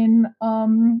investing in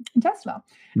Tesla,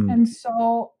 and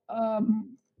so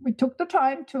we took the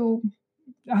time to.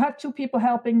 I had two people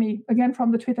helping me again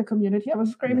from the Twitter community. I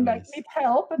was screaming like, "Need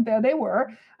help!" and there they were.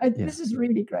 This is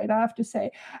really great, I have to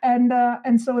say.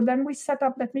 And so then we set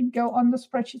up. Let me go on the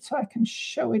spreadsheet so I can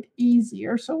show it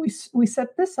easier. So we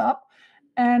set this up,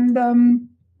 and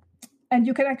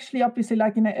you can actually, obviously,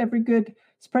 like in every good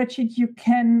spreadsheet, you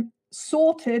can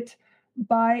sort it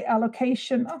by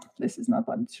allocation. Oh, this is not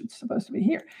what it's supposed to be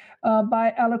here.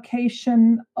 By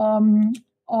allocation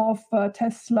of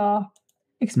Tesla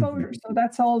exposure. So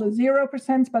that's all the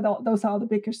 0%, but those are the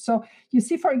biggest. So you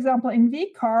see, for example, in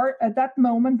VCAR at that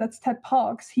moment, that's Ted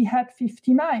Parks, he had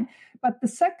 59. But the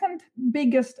second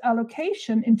biggest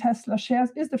allocation in Tesla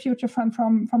shares is the future fund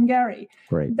from Gary.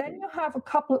 Right. Then you have a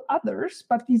couple others,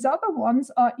 but these other ones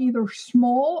are either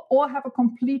small or have a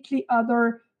completely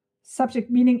other subject,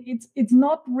 meaning it's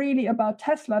not really about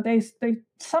Tesla. They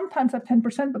sometimes have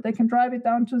 10%, but they can drive it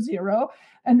down to 0.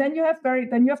 And then you have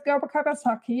Gerber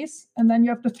Kawasaki's, and then you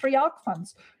have the 3 ARK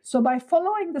funds. So by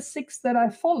following the 6 that I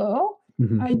follow,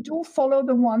 I do follow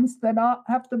the ones that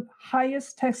have the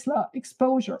highest Tesla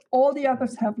exposure. All the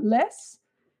others have less,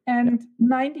 and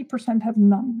 90% have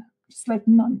none, just like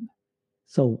none.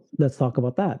 So let's talk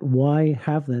about that. Why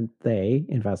haven't they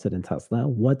invested in Tesla?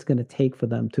 What's going to take for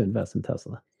them to invest in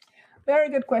Tesla? Very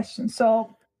good question.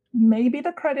 So maybe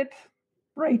the credit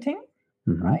rating,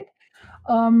 right?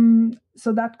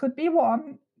 So that could be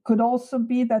one. Could also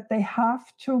be that they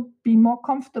have to be more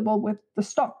comfortable with the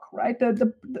stock, right?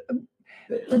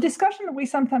 The discussion that we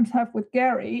sometimes have with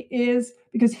Gary is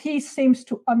because he seems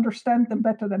to understand them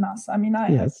better than us. I mean,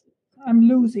 I'm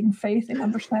losing faith in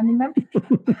understanding them.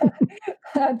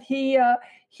 And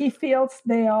he feels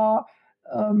they are,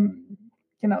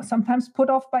 sometimes put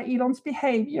off by Elon's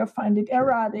behavior, find it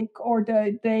erratic, or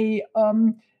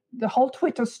the whole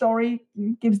Twitter story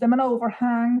gives them an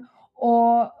overhang,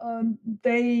 or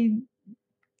they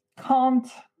can't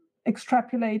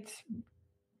extrapolate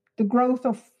the growth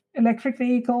of electric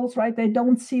vehicles, right? They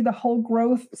don't see the whole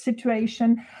growth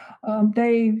situation.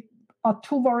 They are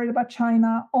too worried about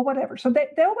China or whatever. So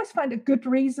they always find a good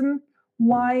reason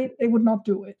why they would not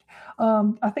do it.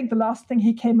 I think the last thing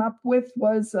he came up with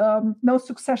was no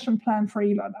succession plan for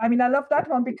Elon. I mean, I love that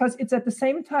one because it's at the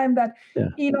same time that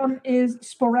Elon is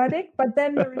sporadic, but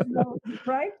then there is no,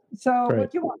 right? So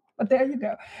what you want, but there you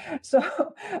go.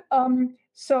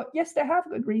 So yes, they have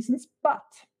good reasons, but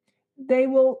they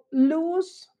will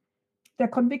lose their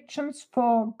convictions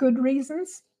for good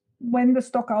reasons when the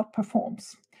stock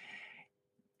outperforms.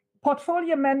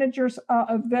 Portfolio managers are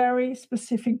a very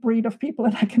specific breed of people,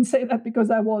 and I can say that because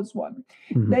I was one.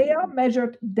 They are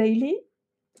measured daily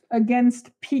against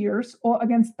peers or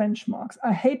against benchmarks.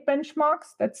 I hate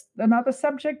benchmarks. That's another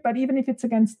subject. But even if it's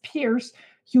against peers,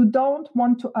 you don't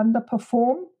want to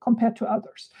underperform compared to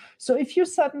others. So if you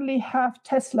suddenly have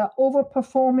Tesla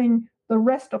overperforming the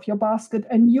rest of your basket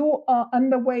and you are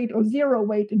underweight or zero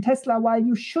weight in Tesla while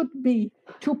you should be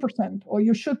 2% or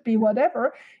you should be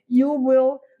whatever, you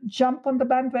will jump on the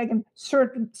bandwagon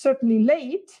certainly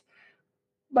late,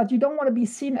 but you don't want to be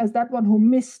seen as that one who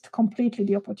missed completely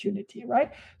the opportunity,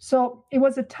 right? So it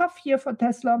was a tough year for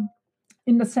Tesla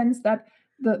in the sense that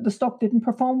the stock didn't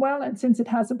perform well, and since it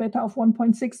has a beta of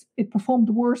 1.6, it performed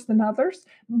worse than others,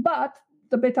 but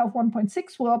the beta of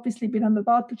 1.6 will obviously be an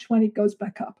advantage when it goes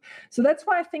back up. So that's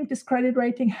why I think this credit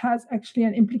rating has actually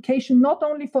an implication, not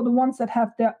only for the ones that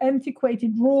have their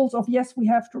antiquated rules of, yes, we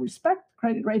have to respect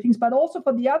credit ratings, but also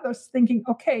for the others thinking,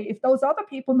 okay, if those other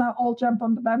people now all jump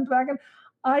on the bandwagon,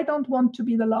 I don't want to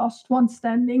be the last one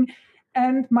standing,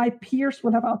 and my peers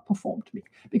will have outperformed me.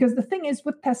 Because the thing is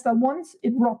with Tesla, once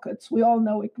it rockets, we all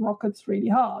know it rockets really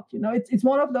hard. You know, it's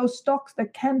one of those stocks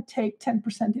that can take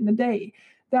 10% in a day.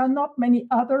 There are not many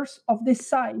others of this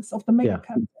size of the mega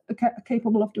cap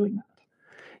capable of doing that.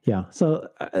 Yeah. So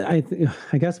I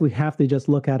guess we have to just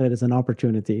look at it as an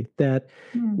opportunity that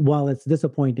while it's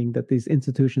disappointing that these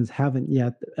institutions haven't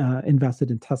yet invested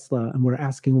in Tesla and we're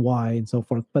asking why and so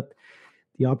forth, but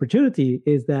the opportunity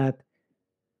is that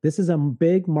This is a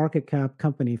big market cap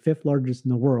company, fifth largest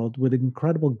in the world, with an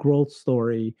incredible growth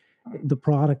story. The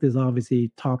product is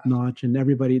obviously top notch, and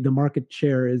the market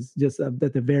share is just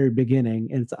at the very beginning,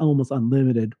 and it's almost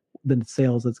unlimited the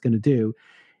sales it's going to do.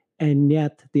 And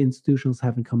yet the institutions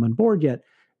haven't come on board yet,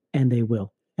 and they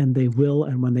will. And they will.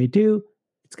 And when they do,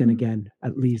 it's going to, again,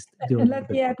 at least do And let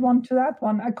me add one to that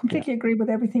one. I completely agree with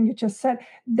everything you just said.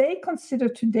 They consider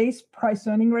today's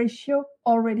price-earning ratio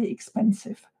already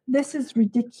expensive. This is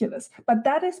ridiculous. But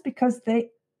that is because they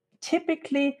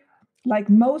typically, like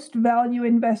most value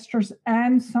investors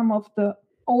and some of the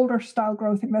older style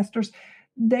growth investors,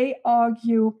 they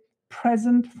argue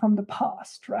present from the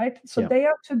past, right? So they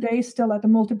are today still at a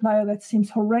multiplier that seems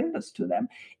horrendous to them.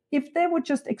 If they would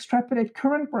just extrapolate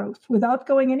current growth without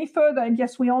going any further, and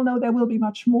yes, we all know there will be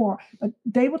much more, but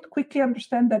they would quickly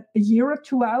understand that a year or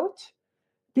two out,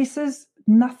 this is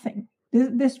nothing.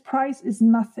 This price is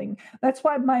nothing. That's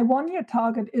why my 1 year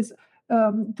target is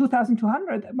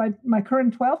 2,200, my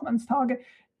current 12 months target,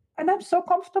 and I'm so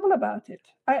comfortable about it.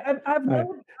 I have no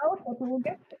doubt that we will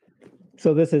get there.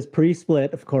 So this is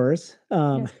pre-split, of course.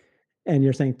 Yes. And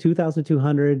you're saying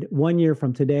 2,200 1 year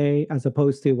from today, as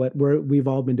opposed to what we've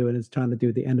all been doing is trying to do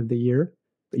at the end of the year.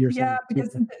 But you're saying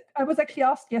because I was actually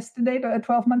asked yesterday a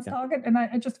 12 months target, and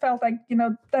I just felt like,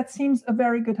 that seems a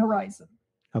very good horizon.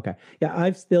 Okay. Yeah,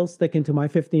 I'm still sticking to my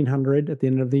 1,500 at the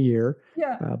end of the year.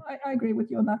 Yeah, I agree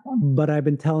with you on that one. But I've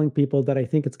been telling people that I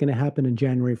think it's going to happen in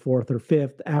January 4th or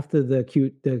 5th after the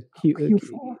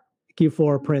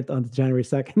Q4 print on January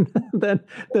 2nd, then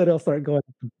it'll start going.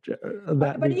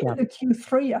 But even the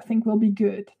Q3, I think, will be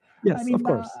good. Yes, of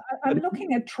course. I'm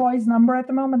looking at Troy's number at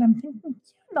the moment. I'm thinking,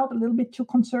 not a little bit too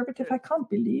conservative. I can't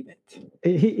believe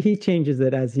it. He changes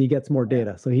it as he gets more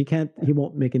data, so he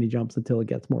won't make any jumps until it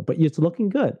gets more. But it's looking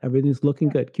good. Everything's looking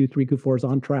good. Q3, Q4 is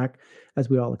on track as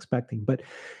we all expecting. But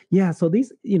yeah, so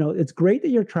these, it's great that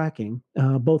you're tracking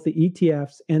both the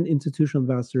ETFs and institutional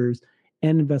investors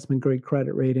and investment grade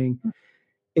credit rating.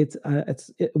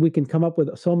 We can come up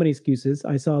with so many excuses.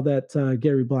 I saw that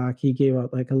Gary Black, he gave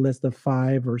out like a list of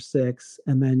 5 or 6,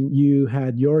 and then you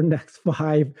had your next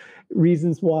 5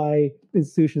 reasons why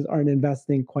institutions aren't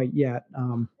investing quite yet.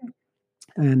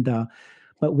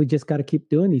 But we just got to keep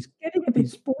doing these. Getting a bit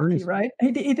sporty, right?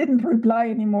 He didn't reply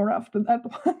anymore after that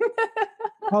one.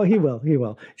 Oh, he will.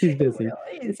 He's busy.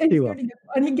 He will.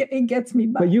 And he gets me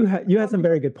back. But you had some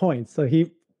very good points. So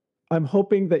I'm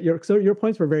hoping that your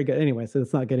points were very good anyway, so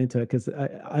let's not get into it, because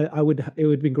it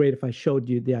would be great if I showed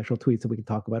you the actual tweets so we could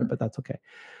talk about it, but that's okay.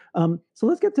 So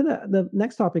let's get to the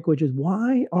next topic, which is,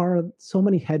 why are so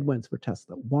many headwinds for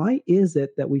Tesla? Why is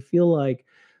it that we feel like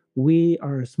we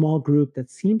are a small group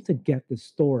that seems to get the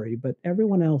story, but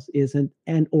everyone else isn't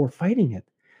or fighting it?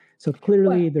 So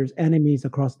clearly there's enemies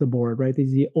across the board, right?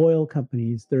 There's the oil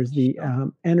companies, there's the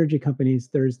energy companies,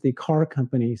 there's the car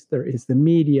companies, there is the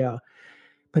media.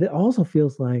 But it also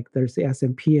feels like there's the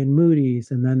S&P and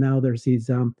Moody's, and then now there's these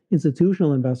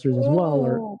institutional investors as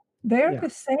well. They're the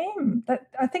same.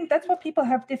 I think that's what people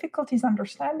have difficulties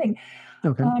understanding.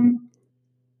 Okay.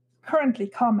 Currently,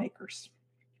 car makers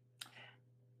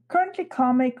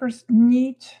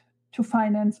need to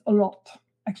finance a lot.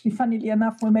 Actually, funnily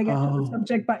enough, we may get to the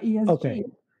subject by ESG. Okay.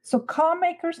 So car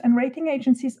makers and rating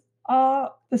agencies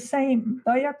are the same.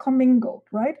 They are commingled,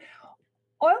 right?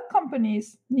 Oil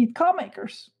companies need car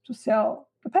makers to sell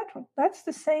the petrol. That's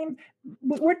the same.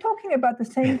 We're talking about the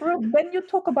same group. Then you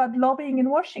talk about lobbying in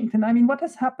Washington. I mean, what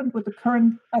has happened with the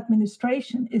current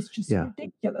administration is just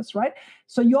ridiculous, right?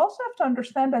 So you also have to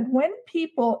understand that when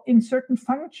people in certain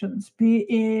functions, be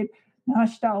it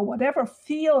NASDAQ or whatever,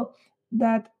 feel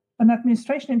that an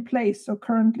administration in place, so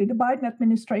currently the Biden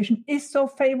administration, is so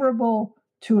favorable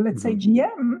to, let's say,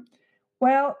 GM,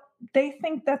 well, they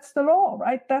think that's the law,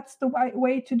 right? That's the right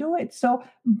way to do it. So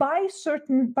by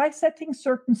setting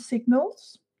certain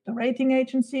signals, the rating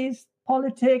agencies,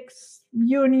 politics,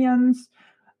 unions,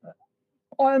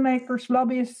 oil makers,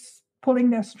 lobbyists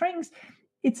pulling their strings,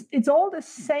 it's all the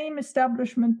same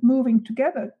establishment moving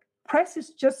together. Press is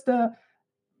just a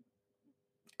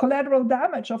collateral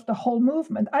damage of the whole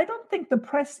movement. I don't think the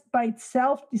press by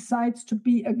itself decides to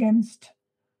be against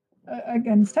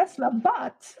Tesla,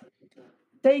 but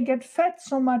they get fed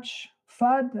so much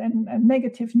FUD and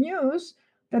negative news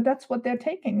that's what they're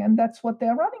taking, and that's what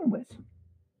they're running with.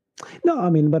 No, I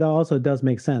mean, but it also does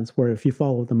make sense where if you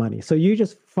follow the money. So you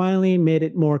just finally made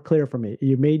it more clear for me.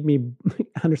 You made me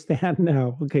understand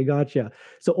now. Okay, gotcha.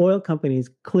 So oil companies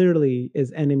clearly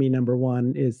is enemy number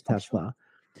one is Tesla.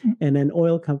 And then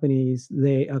oil companies,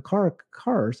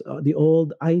 cars, the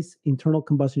old ICE internal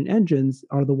combustion engines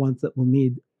are the ones that will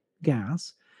need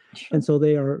gas. And so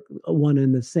they are one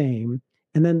and the same.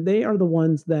 And then they are the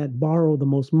ones that borrow the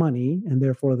most money, and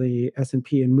therefore the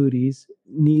S&P and Moody's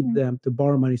need them to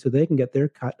borrow money so they can get their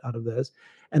cut out of this.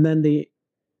 And then the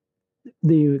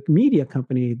media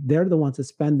company, they're the ones that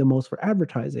spend the most for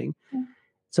advertising.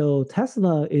 So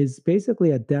Tesla is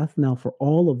basically a death knell for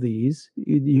all of these.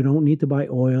 You don't need to buy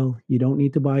oil. You don't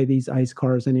need to buy these ICE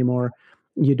cars anymore.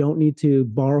 You don't need to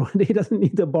borrow. He doesn't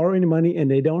need to borrow any money, and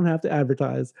they don't have to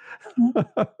advertise.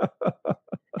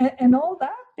 And all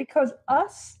that because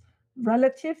us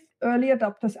relative early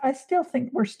adopters, I still think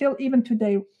we're still, even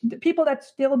today, the people that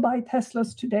still buy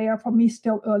Teslas today are, for me,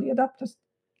 still early adopters.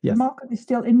 Yes. The market is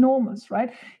still enormous,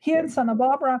 right? Here in Santa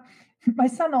Barbara, my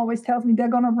son always tells me they're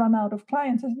going to run out of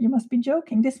clients. You must be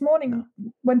joking. This morning,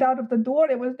 went out of the door,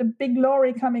 there was the big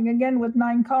lorry coming again with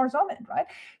 9 cars on it, right?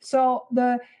 So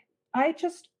I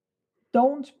just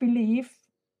don't believe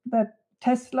that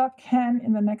Tesla can,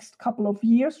 in the next couple of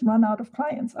years, run out of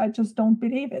clients. I just don't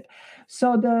believe it.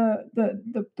 So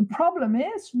the problem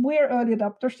is we're early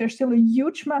adopters. There's still a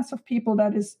huge mass of people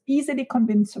that is easily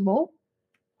convincible.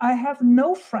 I have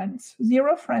no friends,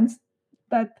 0 friends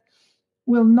that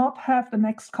will not have the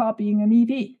next car being an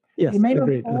EV. Yes, they may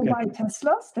agreed. not all buy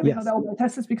Teslas. They may not all buy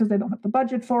Teslas because they don't have the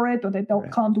budget for it, or they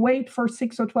can't wait for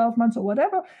 6 or 12 months or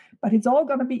whatever, but it's all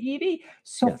going to be EV.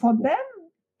 So for them,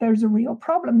 there's a real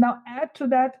problem. Now, add to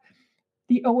that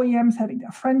the OEMs having their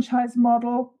franchise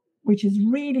model, which is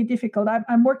really difficult.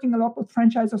 I'm working a lot with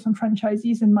franchisors and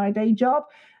franchisees in my day job,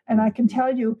 and I can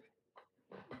tell you,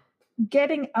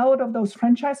 getting out of those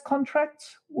franchise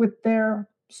contracts with their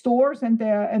stores and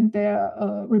their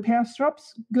repair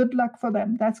shops, good luck for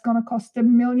them. That's going to cost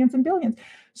them millions and billions.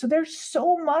 So there's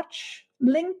so much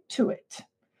linked to it.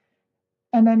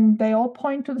 And then they all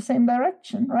point to the same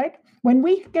direction, right? When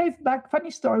we gave back, funny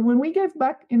story, when we gave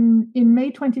back in May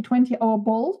 2020 our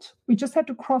Bolt, we just had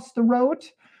to cross the road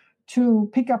to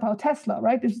pick up our Tesla,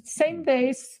 right? It's the same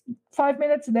days, 5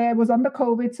 minutes there. It was under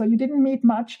COVID, so you didn't meet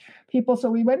much people. So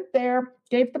we went there,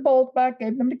 gave the Bolt back,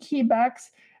 gave them the key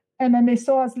backs, and then they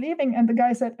saw us leaving, and the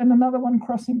guy said, and another one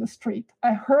crossing the street.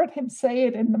 I heard him say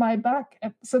it in my back.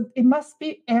 So it must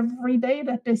be every day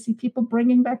that they see people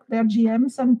bringing back their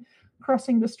GMs and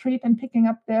crossing the street and picking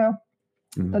up the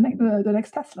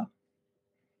next Tesla.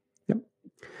 Yep.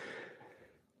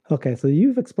 Okay, so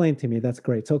you've explained to me. That's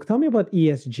great. So tell me about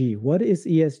ESG. What is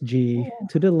ESG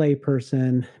to the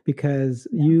layperson? Because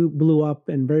you blew up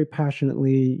and very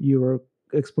passionately you were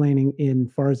explaining in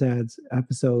Farzad's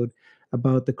episode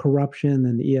about the corruption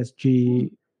and the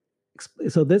ESG.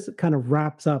 So this kind of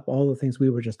wraps up all the things we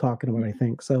were just talking about, I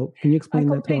think. So can you explain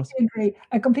that to us?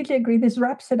 I completely agree. This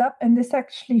wraps it up, and this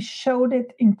actually showed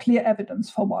it in clear evidence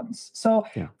for once. So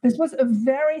this was a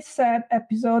very sad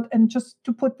episode. And just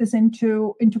to put this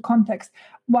into context,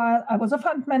 while I was a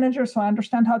fund manager, so I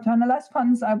understand how to analyze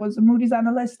funds, I was a Moody's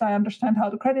analyst, I understand how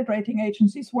the credit rating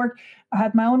agencies work. I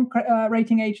had my own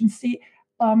rating agency.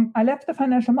 I left the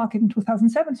financial market in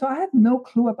 2007, so I had no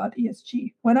clue about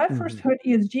ESG. When I first heard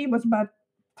ESG was about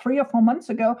 3 or 4 months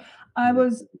ago. I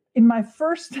was in my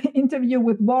first interview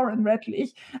with Warren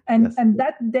Redlich, and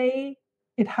that day,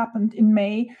 it happened in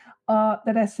May,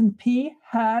 that S&P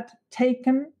had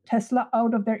taken Tesla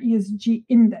out of their ESG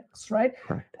index, right?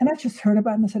 And I just heard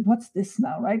about it and I said, what's this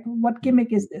now, right? What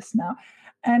gimmick is this now?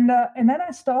 And then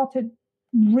I started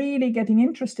really getting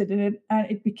interested in it,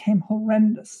 and it became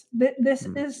horrendous. This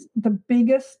is the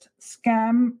biggest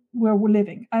scam where we're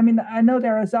living. I mean, I know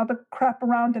there is other crap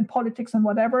around in politics and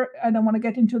whatever. I don't want to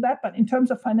get into that, but in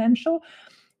terms of financial,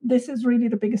 this is really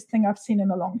the biggest thing I've seen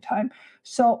in a long time.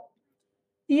 So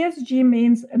ESG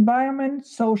means environment,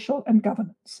 social, and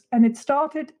governance. And it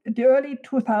started in the early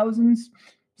 2000s.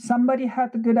 Somebody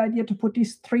had the good idea to put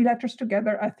these 3 letters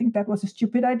together. I think that was a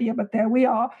stupid idea, but there we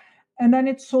are. And then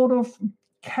it sort of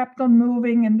kept on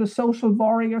moving in the social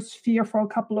warrior sphere for a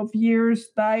couple of years,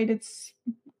 died its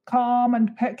calm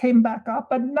and came back up,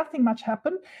 but nothing much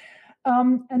happened.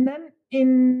 And then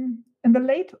in the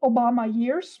late Obama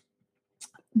years,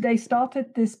 they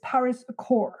started this Paris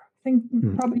Accord. I think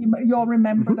probably you all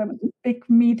remember there was a big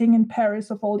meeting in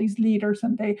Paris of all these leaders,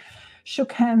 and they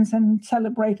shook hands and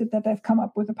celebrated that they've come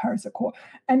up with the Paris Accord.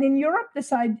 And in Europe,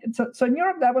 so in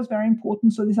Europe, that was very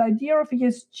important. So this idea of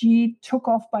ESG took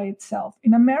off by itself.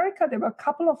 In America, there were a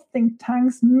couple of think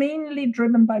tanks, mainly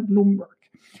driven by Bloomberg.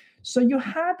 So you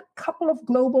had a couple of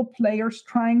global players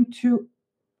trying to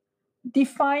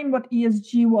define what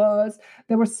ESG was.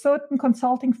 There were certain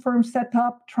consulting firms set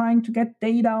up trying to get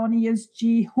data on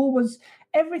ESG.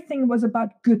 Everything was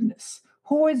about goodness.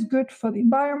 Who is good for the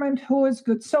environment? Who is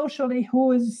good socially?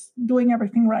 Who is doing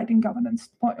everything right in governance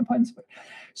points?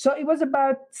 So it was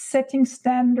about setting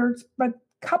standards, but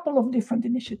couple of different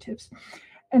initiatives.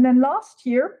 And then last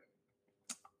year,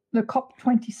 the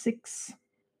COP26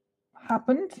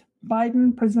 happened.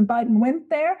 President Biden went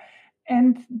there,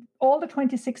 and all the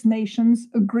 26 nations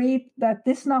agreed that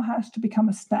this now has to become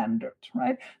a standard,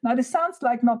 right? Now, this sounds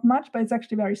like not much, but it's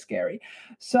actually very scary.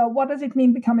 So what does it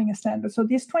mean becoming a standard? So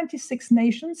these 26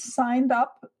 nations signed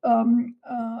up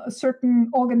a certain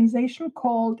organization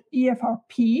called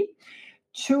EFRP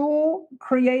to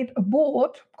create a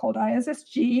board called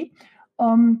ISSG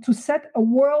to set a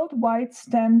worldwide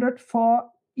standard for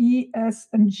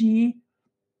ESG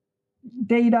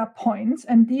data points,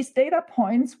 and these data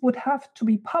points would have to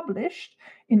be published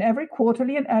in every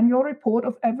quarterly and annual report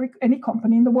of any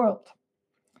company in the world.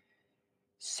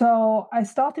 So I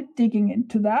started digging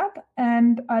into that,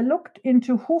 and I looked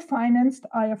into who financed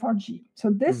IFRG. So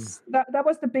that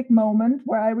was the big moment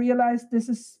where I realized this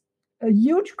is a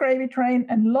huge gravy train,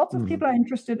 and lots of people are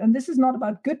interested. And this is not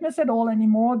about goodness at all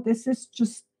anymore. This is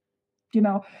just,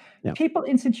 people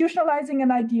institutionalizing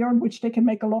an idea on which they can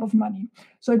make a lot of money.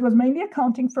 So it was mainly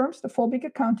accounting firms, the 4 big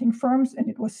accounting firms, and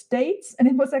it was states, and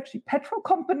it was actually petrol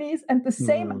companies and the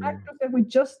same actors that we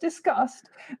just discussed,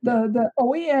 the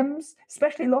OEMs,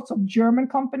 especially lots of German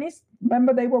companies.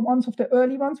 Remember, they were ones of the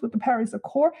early ones with the Paris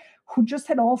Accord, who just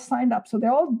had all signed up. So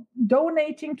they're all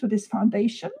donating to this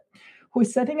foundation, who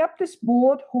is setting up this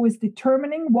board, who is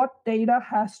determining what data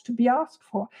has to be asked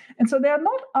for. And so they're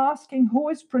not asking who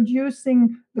is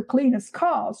producing the cleanest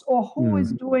cars or who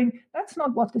is doing, that's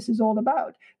not what this is all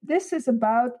about. This is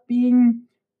about being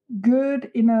good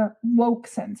in a woke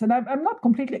sense. And I'm not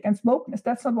completely against wokeness,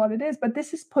 that's not what it is, but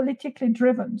this is politically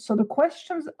driven. So the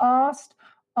questions asked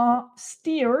are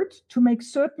steered to make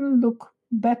certain look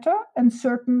better and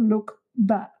certain look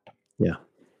bad. Yeah.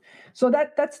 So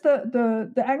that's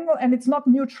the angle, and it's not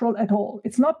neutral at all.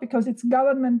 It's not because it's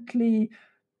governmentally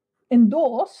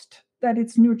endorsed that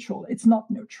it's neutral. It's not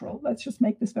neutral. Let's just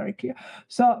make this very clear.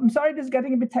 So I'm sorry this is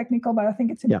getting a bit technical, but I think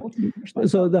it's important to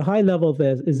understand. So the high level of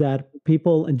this is that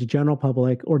people in the general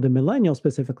public, or the millennials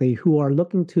specifically, who are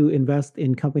looking to invest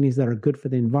in companies that are good for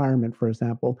the environment, for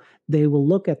example, they will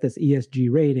look at this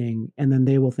ESG rating and then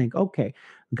they will think, okay,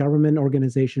 government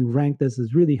organization ranked this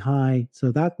as really high,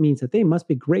 so that means that they must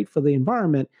be great for the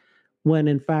environment, when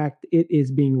in fact it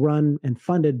is being run and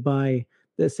funded by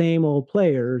the same old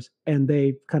players, and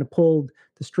they kind of pulled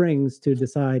the strings to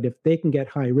decide if they can get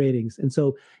high ratings. And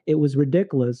so it was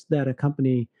ridiculous that a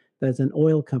company that's an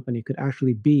oil company could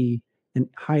actually be a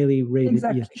highly rated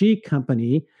ESG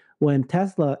company, when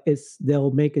Tesla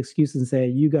they'll make excuses and say,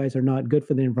 you guys are not good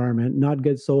for the environment, not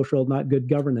good social, not good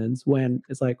governance, when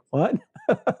it's like, what?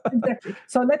 Exactly.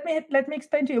 So let me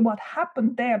explain to you what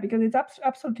happened there, because it's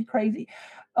absolutely crazy.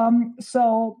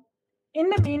 So in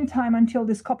the meantime, until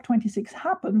this COP26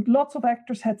 happened, lots of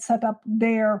actors had set up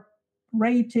their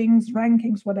ratings,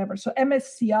 rankings, whatever. So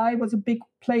MSCI was a big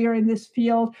player in this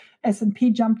field.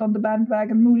 S&P jumped on the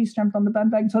bandwagon. Moody's jumped on the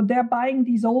bandwagon. So they're buying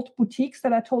these old boutiques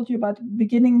that I told you about at the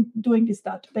beginning, doing this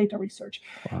data research.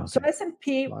 Wow, okay. So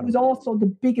S&P was also the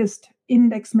biggest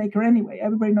index maker anyway.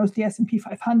 Everybody knows the S&P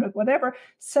 500, whatever,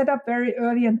 set up very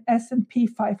early an S&P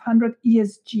 500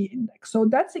 ESG index. So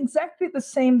that's exactly the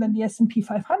same than the S&P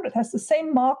 500, has the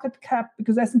same market cap,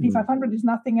 because S&P 500 is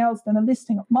nothing else than a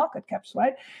listing of market caps,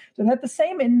 right? So it had the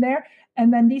same in there.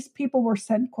 And then these people were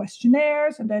sent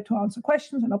questionnaires and they had to answer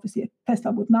questions. And obviously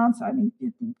Tesla wouldn't answer. I mean,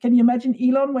 can you imagine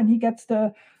Elon when he gets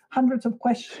the hundreds of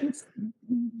questions?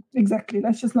 Exactly.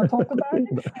 Let's just not talk about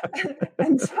it.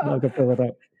 And so,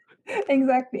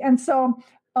 exactly. And so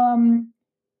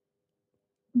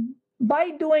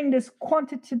by doing this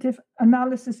quantitative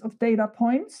analysis of data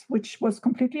points, which was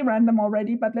completely random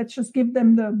already, but let's just give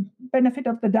them the benefit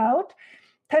of the doubt,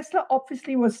 Tesla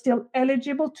obviously was still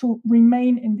eligible to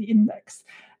remain in the index.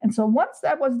 And so once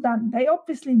that was done, they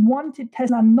obviously wanted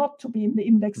Tesla not to be in the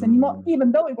index anymore,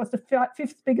 even though it was the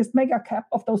fifth biggest mega cap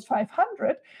of those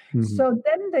 500. So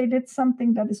then they did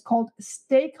something that is called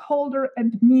stakeholder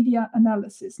and media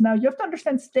analysis. Now, you have to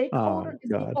understand stakeholder is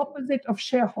the opposite of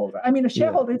shareholder. I mean, a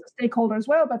shareholder is a stakeholder as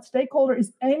well, but stakeholder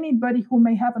is anybody who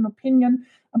may have an opinion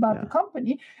about the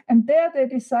company. And there they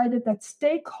decided that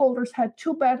stakeholders had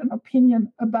too bad an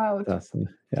opinion about Tesla.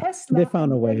 They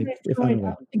found a way.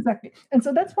 Exactly. And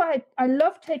so that's why I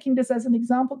love taking this as an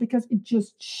example, because it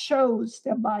just shows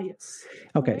their bias.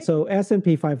 Okay, so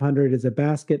S&P 500 is a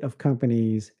basket of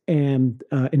companies, and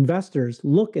investors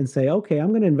look and say, okay,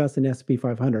 I'm going to invest in S&P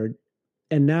 500.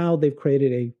 And now they've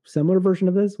created a similar version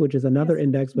of this, which is another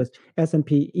index with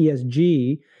S&P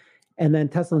ESG, and then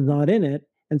Tesla's not in it.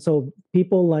 And so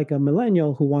people like a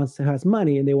millennial who has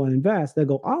money and they want to invest, they'll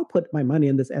go, I'll put my money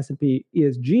in this S&P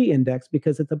ESG index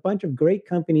because it's a bunch of great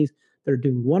companies They're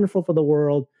doing wonderful for the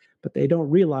world, but they don't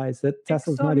realize that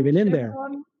Tesla's not Exxon, even in there.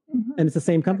 Chevron. And it's the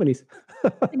same companies.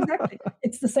 Exactly.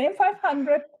 It's the same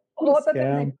 500, What a or that they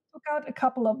scam. took out a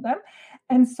couple of them.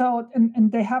 And so,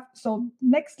 and they have, so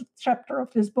next chapter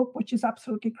of this book, which is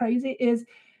absolutely crazy, is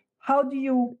how do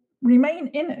you remain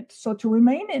in it? So to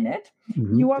remain in it,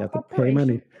 you are a corporation.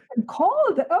 You can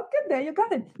call them. Oh, good, there you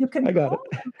got it. You can call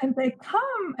them, and they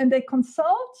come and they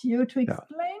consult you to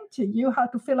explain to you how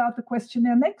to fill out the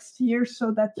questionnaire next year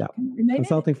so that you can remain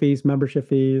consulting fees, membership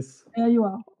fees. There you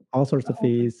are. All sorts of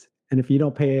fees. And if you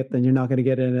don't pay it, then you're not going to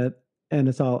get in it. And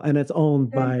it's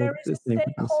owned by there is a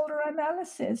stakeholder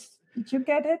analysis. Did you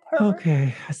get it, Herbert?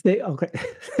 Okay.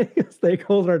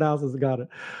 Stakeholder analysis, got it.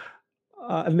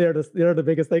 And they're the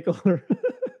biggest stakeholder.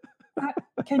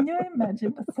 Can you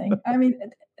imagine the thing? I mean,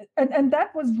 and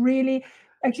that was really,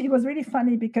 actually, it was really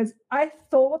funny because I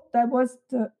thought that was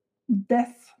the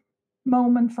death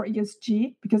moment for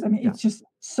ESG, because I mean, it's just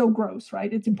so gross,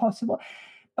 right? It's impossible.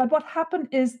 But what happened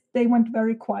is they went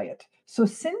very quiet. So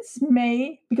since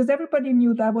May, because everybody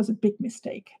knew that was a big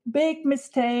mistake.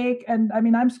 And I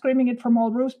mean, I'm screaming it from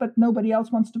all roofs, but nobody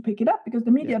else wants to pick it up because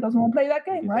the media doesn't want to play that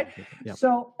game, right?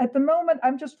 So at the moment,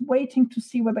 I'm just waiting to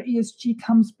see whether ESG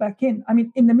comes back in. I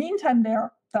mean, in the meantime, there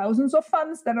are thousands of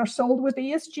funds that are sold with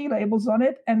ESG labels on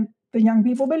it, and the young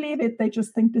people believe it. They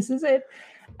just think this is it.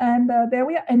 And there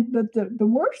we are. And the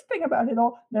worst thing about it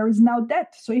all, there is now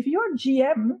debt. So if you're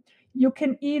GM, you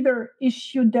can either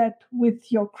issue debt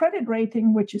with your credit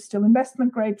rating, which is still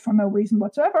investment grade for no reason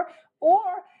whatsoever, or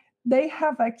they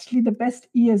have actually the best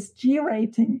ESG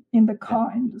rating in the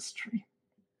car industry.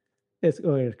 It's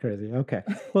crazy. Okay.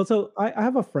 Well, so I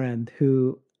have a friend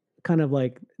who kind of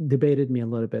like debated me a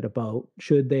little bit about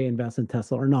should they invest in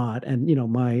Tesla or not, and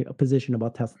my position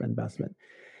about Tesla investment.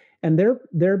 And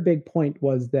their big point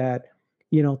was that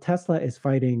Tesla is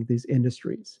fighting these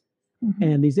industries. Mm-hmm.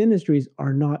 And these industries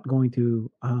are not going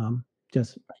to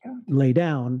just lay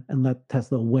down and let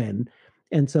Tesla win.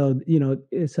 And so,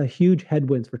 it's a huge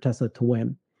headwinds for Tesla to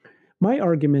win. My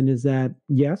argument is that,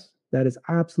 yes, that is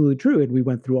absolutely true. And we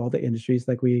went through all the industries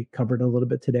like we covered a little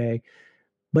bit today.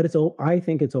 But I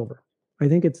think it's over. I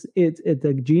think it's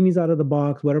the genie's out of the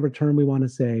box, whatever term we want to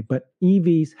say. But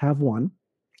EVs have won.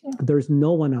 Yeah. There's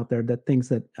no one out there that thinks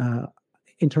that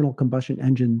internal combustion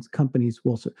engines companies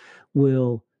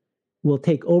will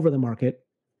take over the market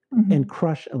and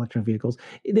crush electric vehicles.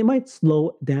 They might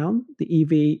slow down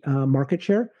the EV market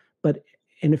share,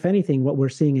 and if anything, what we're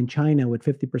seeing in China with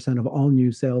 50% of all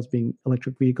new sales being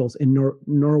electric vehicles, in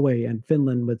Norway and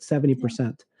Finland with 70%.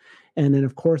 Yeah. And then,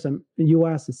 of course, the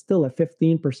U.S. is still at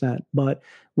 15%, but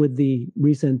with the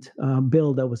recent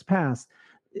bill that was passed,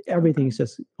 everything is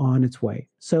just on its way.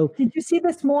 So did you see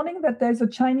this morning that there's a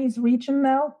Chinese region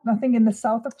now, I think in the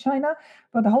south of China,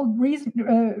 but the whole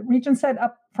region said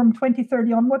up from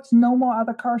 2030 onwards, no more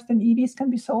other cars than EVs can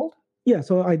be sold? Yeah,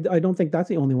 so I don't think that's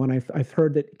the only one. I've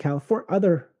heard that California,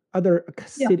 other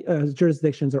city,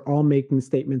 jurisdictions are all making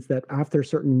statements that after a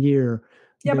certain year,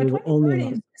 yeah, but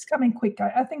 2030 is coming quick.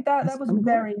 I think that was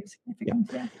very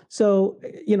significant. Yeah. So,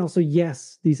 so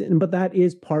yes, but that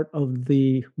is part of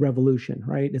the revolution,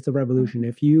 right? It's a revolution.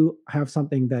 If you have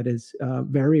something that is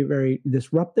very, very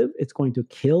disruptive, it's going to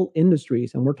kill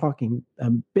industries. And we're talking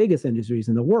biggest industries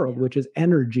in the world, which is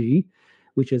energy,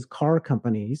 which is car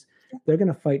companies. They're going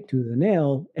to fight tooth and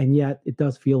nail. And yet it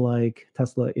does feel like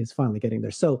Tesla is finally getting there.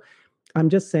 So I'm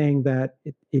just saying that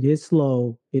it is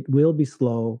slow. It will be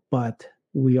slow, but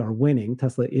we are winning.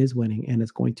 Tesla is winning, and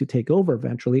it's going to take over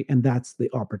eventually, and that's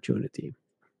the opportunity.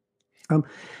 Can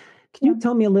you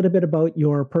tell me a little bit about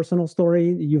your personal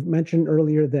story? You've mentioned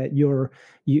earlier that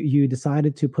you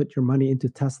decided to put your money into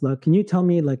Tesla. Can you tell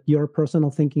me like your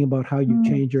personal thinking about how you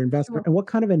changed your investment and what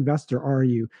kind of investor are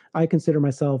you? I consider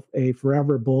myself a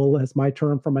forever bull as my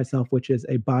term for myself, which is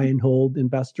a buy and hold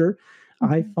investor.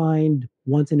 I find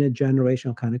once in a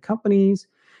generational kind of companies,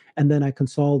 and then I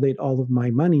consolidate all of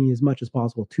my money as much as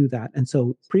possible to that. And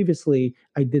so previously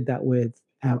I did that with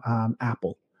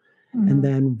Apple. And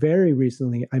then very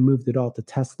recently I moved it all to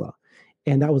Tesla.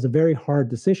 And that was a very hard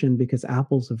decision because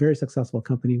Apple's a very successful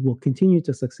company, will continue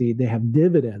to succeed. They have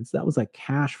dividends. That was like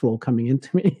cash flow coming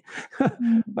into me.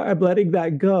 I'm letting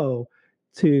that go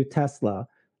to Tesla.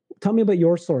 Tell me about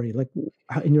your story, like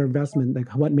in your investment,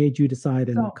 like what made you decide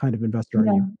and what kind of investor are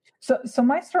you? So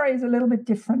my story is a little bit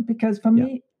different because for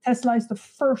me, Tesla is the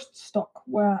first stock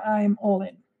where I'm all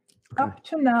in. Okay. Up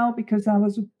to now, because I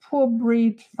was a poor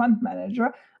breed fund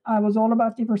manager, I was all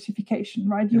about diversification,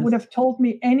 right? You would have told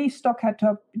me any stock had to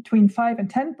have between 5 and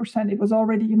 10%. It was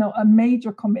already, a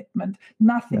major commitment.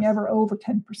 Nothing ever over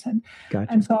 10%.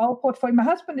 Gotcha. And so our portfolio, my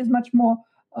husband is much more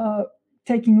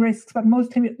taking risks, but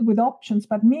mostly with options.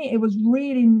 But me, it was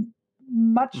really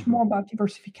much more about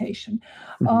diversification.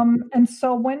 And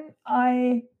so when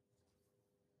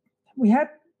we had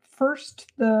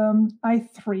first the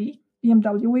i3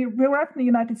 BMW, we arrived in the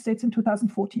United States in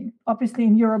 2014. Obviously,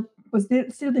 in Europe, it was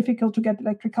still difficult to get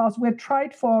electric cars. We had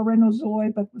tried for Renault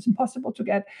Zoe, but it was impossible to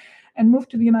get, and moved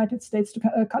to the United States,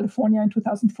 to California in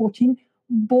 2014,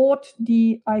 bought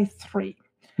the i3.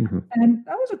 And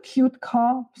that was a cute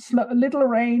car, a little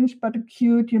range, but a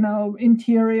cute,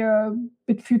 interior,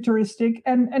 bit futuristic,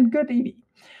 and good EV.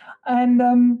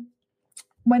 And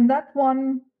when that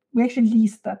one, we actually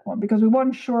leased that one because we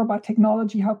weren't sure about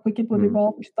technology, how quick it would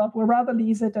evolve. We thought we'll rather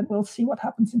lease it and we'll see what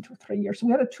happens in 2-3 years. So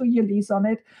we had a 2-year lease on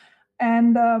it.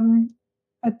 And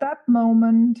at that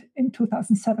moment in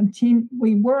 2017,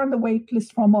 we were on the wait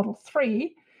list for Model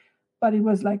 3, but it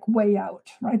was like way out,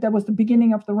 right? That was the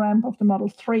beginning of the ramp of the Model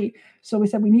 3. So we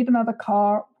said, we need another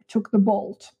car. We took the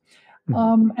Bolt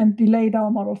and delayed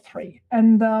our Model 3.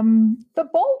 And the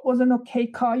Bolt was an okay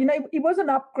car. It was an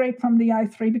upgrade from the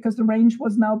i3 because the range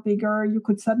was now bigger. You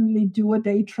could suddenly do a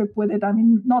day trip with it. I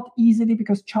mean, not easily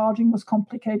because charging was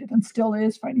complicated and still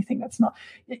is for anything that's not.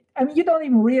 I mean, you don't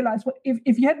even realize,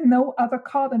 if you had no other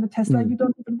car than a Tesla, you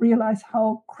don't even realize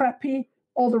how crappy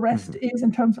all the rest is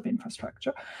in terms of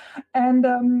infrastructure. And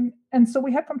so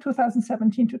we had from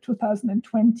 2017 to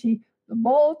 2020, the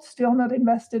Bolt, still not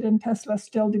invested in Tesla,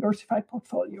 still diversified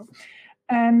portfolio.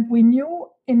 And we knew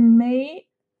in May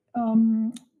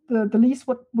the lease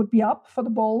would be up for the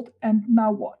Bolt, and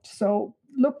now what? So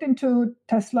looked into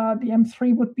Tesla, the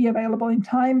M3 would be available in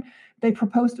time. They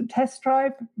proposed a test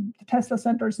drive. The Tesla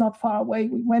center is not far away.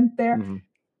 We went there,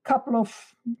 couple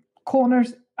of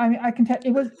corners. I mean, I can tell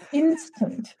it was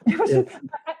instant. It was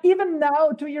even now,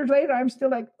 2 years later, I'm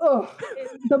still like, oh,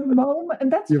 the moment.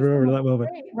 And that's you remember that moment,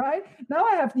 right? Now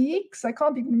I have the X. I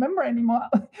can't even remember anymore.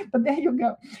 But there you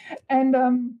go.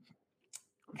 And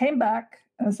came back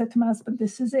and I said to my husband,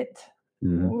 "This is it.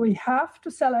 We have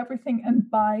to sell everything and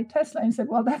buy Tesla." And he said,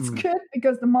 "Well, that's good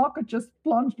because the market just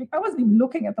plunged." I wasn't even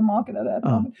looking at the market at that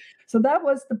moment. So that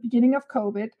was the beginning of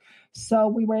COVID. So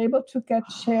we were able to get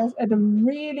shares at a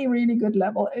really, really good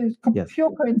level. It was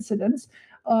pure coincidence.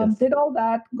 Did all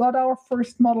that, got our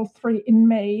first Model 3 in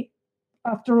May.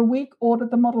 After a week,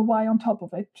 ordered the Model Y on top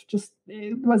of it.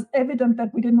 It was evident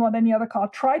that we didn't want any other car.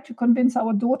 Tried to convince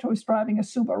our daughter who's driving a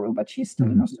Subaru, but she's still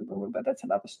in a Subaru, but that's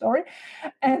another story.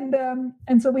 And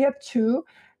so we had two.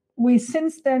 We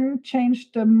since then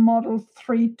changed the Model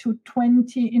 3 to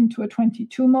 20 into a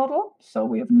 22 model. So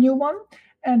we have a new one.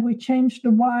 And we changed the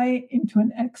Y into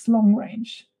an X long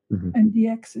range. And the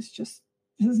X is this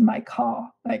is my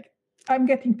car. Like, I'm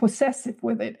getting possessive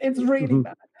with it. It's really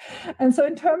bad. And so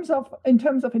in terms of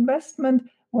investment,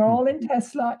 we're all in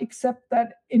Tesla, except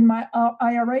that in my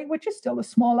IRA, which is still a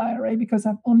small IRA because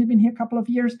I've only been here a couple of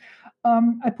years,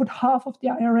 I put half of the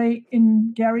IRA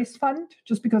in Gary's fund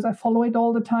just because I follow it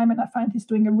all the time and I find he's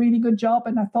doing a really good job.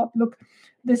 And I thought, look,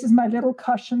 this is my little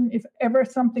cushion if ever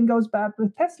something goes bad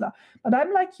with Tesla. But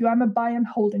I'm like you, I'm a buy and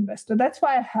hold investor. That's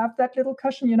why I have that little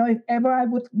cushion. If ever I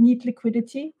would need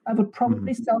liquidity, I would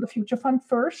probably sell the future fund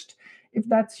first, if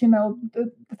that's,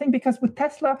 the thing. Because with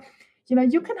Tesla,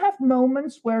 you can have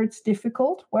moments where it's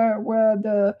difficult, where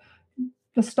the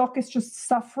stock is just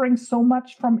suffering so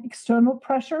much from external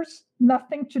pressures,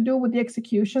 nothing to do with the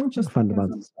execution, just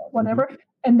fundamentals, whatever.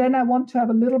 And then I want to have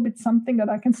a little bit something that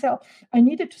I can sell. I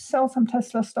needed to sell some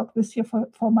Tesla stock this year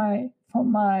for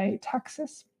my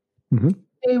taxes.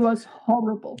 It was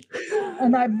horrible.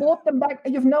 And I bought them back.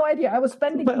 You have no idea. I was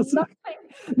spending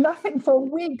nothing for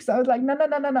weeks. I was like, no,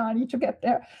 I need to get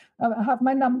there. I have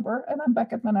my number and I'm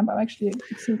back at my number. I'm actually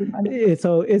exceeding my number.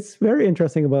 So it's very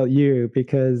interesting about you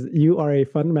because you are a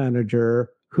fund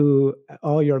manager who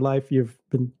all your life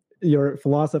your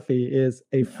philosophy is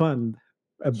a fund,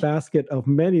 a basket of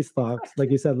many stocks, like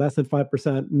you said, less than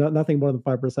 5%, nothing more than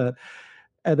 5%.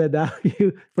 And then now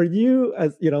for you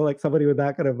as, like somebody with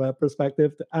that kind of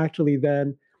perspective to actually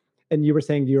then, and you were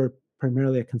saying you're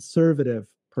primarily a conservative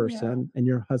person and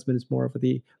your husband is more of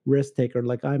the risk taker,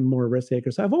 like I'm more a risk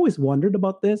taker. So I've always wondered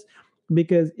about this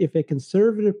because if a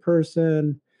conservative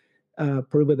person,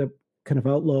 with a kind of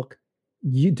outlook,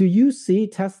 do you see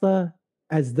Tesla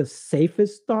as the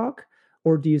safest stock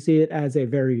or do you see it as a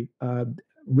very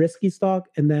risky stock?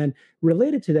 And then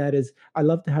related to that is, I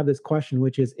love to have this question,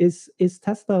 which is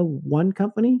Tesla one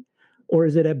company or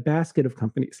is it a basket of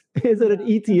companies? Is it an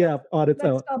ETF on its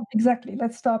own? Exactly.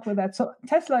 Let's start with that. So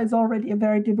Tesla is already a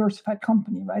very diversified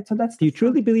company, right? So that's. Do you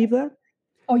truly believe that?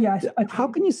 Oh, yeah. How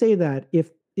can you say that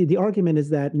if the argument is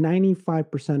that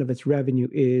 95% of its revenue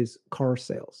is car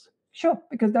sales? Sure,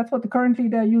 because that's what currently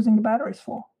they're using the batteries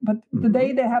for. But the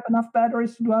day they have enough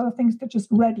batteries to do other things, they're just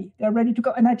ready. They're ready to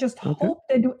go. And I just hope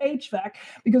they do HVAC,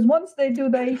 because once they do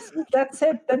the AC, that's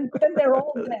it. Then they're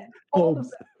all dead. All of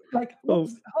them. Like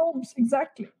homes,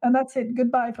 exactly. And that's it.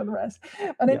 Goodbye for the rest.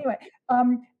 But anyway,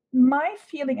 my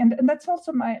feeling, and that's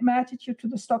also my attitude to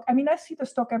the stock. I mean, I see the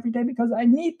stock every day because I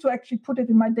need to actually put it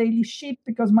in my daily sheet,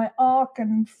 because my ARC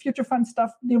and future fund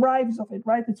stuff derives of it,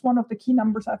 right? It's one of the key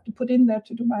numbers I have to put in there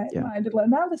to do my little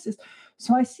analysis.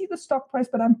 So I see the stock price,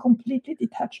 but I'm completely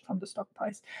detached from the stock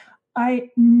price. I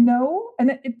know,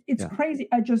 and it's crazy,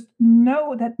 I just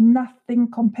know that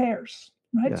nothing compares,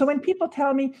 right? So when people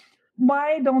tell me,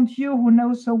 why don't you, who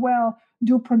know so well,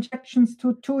 do projections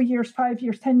to 2 years, 5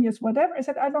 years, 10 years, whatever? I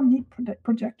said, I don't need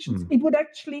projections. It would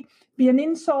actually be an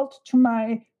insult to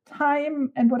my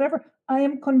time and whatever. I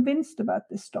am convinced about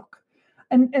this stock.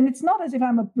 And it's not as if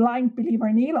I'm a blind believer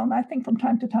in Elon. I think from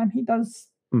time to time he does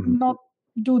not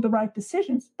do the right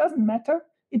decisions. Doesn't matter.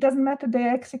 It doesn't matter.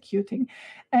 They're executing.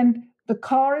 And the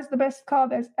car is the best car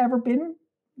there's ever been.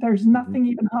 There's nothing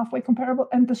even halfway comparable.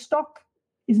 And the stock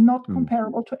is not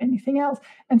comparable to anything else.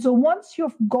 And so once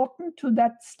you've gotten to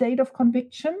that state of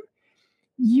conviction,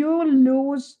 you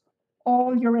lose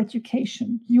all your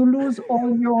education. You lose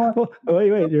all your...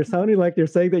 Wait. You're sounding like you're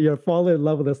saying that you're falling in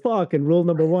love with the stock, and rule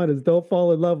number 1 is don't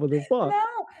fall in love with the stock.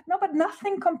 No, but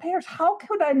nothing compares. How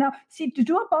could I now... See, to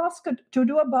do a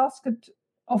basket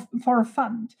for a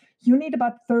fund, you need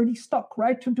about 30 stock,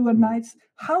 right? To do a nice...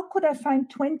 How could I find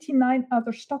 29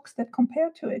 other stocks that compare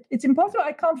to it? It's impossible.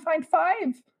 I can't find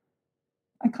 5.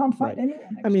 I can't find anyone.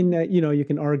 Actually. I mean, you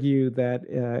can argue that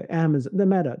Amazon, the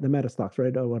meta stocks,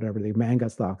 right, or whatever, the manga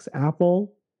stocks,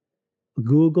 Apple,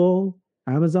 Google,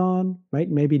 Amazon, right?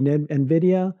 Maybe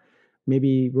Nvidia,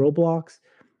 maybe Roblox.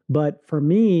 But for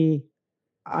me,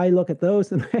 I look at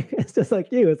those and it's just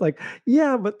like you. It's like,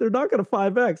 yeah, but they're not going to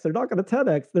 5x. They're not going to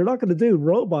 10x. They're not going to do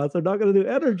robots. They're not going to do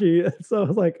energy. So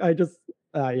it's like, I'm just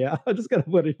going to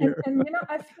put it here. And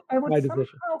I would somehow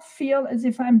feel as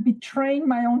if I'm betraying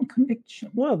my own conviction.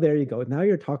 Well, there you go. Now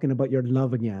you're talking about your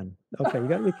love again. Okay, you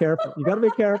got to be careful. You got to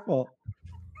be careful.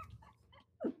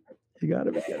 You got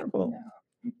to be careful.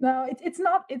 No, it's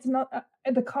not.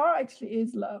 The car actually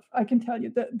is love. I can tell you.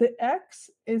 The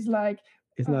X is like...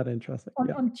 It's not interesting.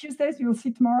 On Tuesdays, you'll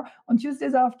see tomorrow. On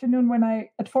Tuesdays afternoon, when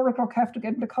I at 4:00 have to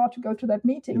get in the car to go to that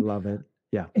meeting. You love it.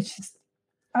 Yeah. It's just,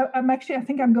 I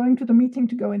think I'm going to the meeting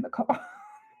to go in the car.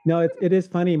 No, it is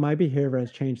funny. My behavior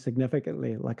has changed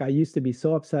significantly. Like I used to be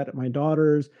so upset at my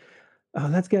daughters. Oh,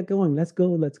 let's get going. Let's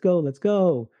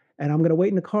go. And I'm going to wait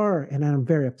in the car. And I'm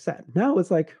very upset. Now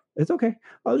it's like, it's okay.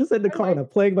 I'll just sit in the car and I'm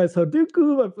playing my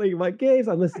Sudoku. I'm playing my games.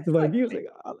 I'm listening to my music.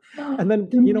 And then,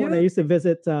 when I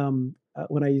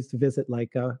used to visit,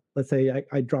 like, let's say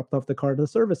I dropped off the car to the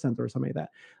service center or something like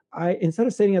that. Instead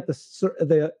of sitting at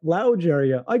the lounge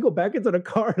area, I go back into the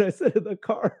car and I sit in the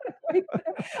car.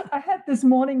 I had this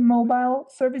morning mobile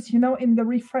service, in the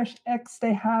refreshed X,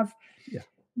 they have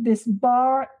this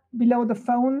bar below the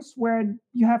phones where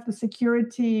you have the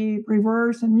security,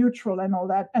 reverse and neutral and all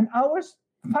that. And ours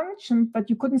functioned, but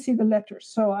you couldn't see the letters.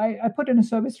 So I put in a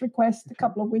service request a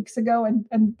couple of weeks ago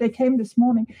and they came this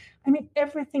morning. I mean,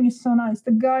 everything is so nice.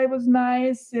 The guy was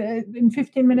nice. In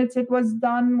 15 minutes, it was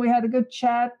done. We had a good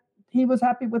chat. He was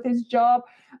happy with his job.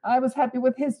 I was happy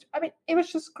with his. I mean, it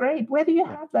was just great. Where do you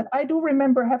have that? I do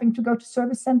remember having to go to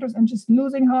service centers and just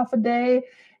losing half a day.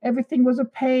 Everything was a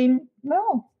pain.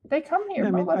 No, they come here.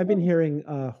 I mean, I've been hearing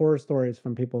horror stories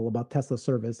from people about Tesla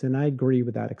service, and I agree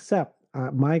with that, except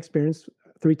my experience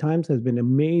 3 times has been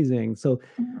amazing. So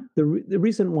the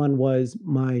recent one was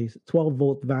my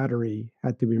 12-volt battery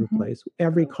had to be replaced.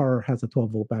 Every car has a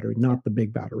 12-volt battery, not the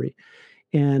big battery.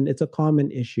 And it's a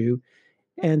common issue.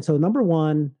 And so number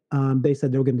 1, they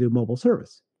said they were going to do mobile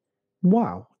service.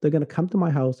 Wow. They're going to come to my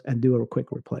house and do a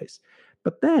quick replace.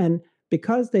 But then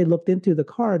because they looked into the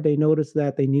car, they noticed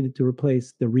that they needed to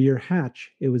replace the rear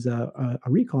hatch. It was a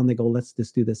recall, and they go, let's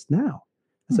just do this now.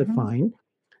 I said, fine.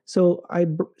 So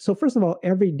first of all,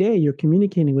 every day you're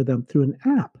communicating with them through an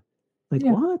app. Like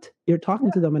what? You're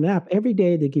talking to them in an app. Every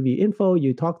day they give you info,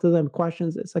 you talk to them,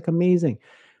 questions. It's like amazing.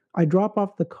 I drop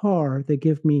off the car, they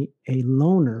give me a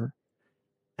loaner.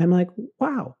 I'm like,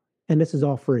 wow. And this is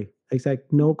all free. It's like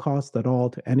no cost at all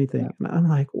to anything. And I'm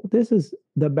like, well, this is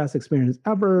the best experience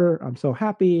ever. I'm so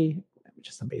happy. It's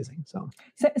just amazing. So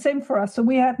same for us. So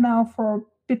we had now for a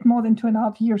bit more than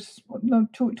 2.5 years,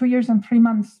 2 years and 3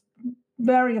 months,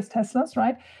 various Teslas,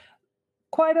 right?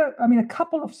 A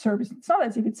couple of services. It's not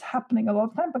as if it's happening a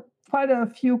lot of time, but quite a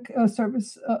few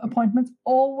service appointments,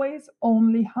 always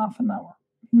only half an hour.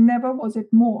 Never was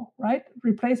it more, right?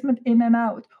 Replacement in and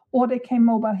out, or they came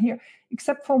mobile here,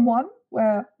 except for one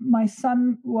where my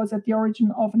son was at the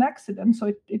origin of an accident. So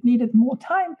it needed more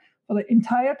time. For the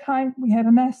entire time, we had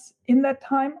an S. In that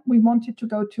time, we wanted to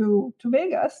go to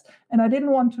Vegas, and I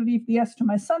didn't want to leave the S to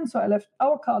my son. So I left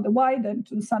our car, the Y, then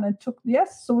to the son, and took the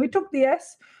S. So we took the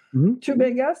S to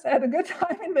Vegas, had a good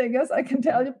time in Vegas. I can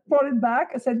tell you, brought it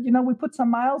back. I said, we put some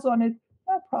miles on it.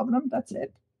 No problem. That's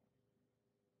it.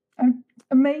 And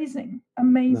amazing.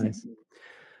 Nice.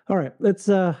 All right,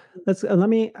 let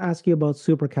me ask you about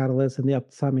super catalyst and the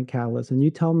uptiming catalyst, and you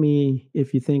tell me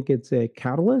if you think it's a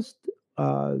catalyst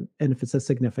and if it's a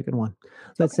significant one.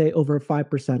 Let's say over a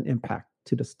 5% impact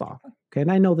to the stock. Okay,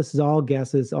 and I know this is all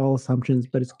guesses, all assumptions,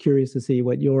 but it's curious to see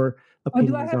what your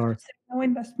opinions do I have are. To say no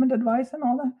investment advice and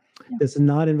all that? Yeah. This is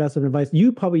not investment advice.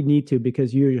 You probably need to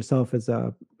because you yourself is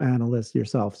a analyst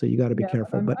yourself, so you got to be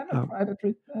careful. But I'm a private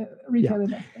retail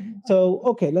investor. So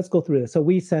okay, let's go through this. So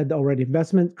we said already,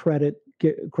 investment credit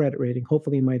rating.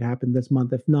 Hopefully, it might happen this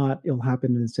month. If not, it'll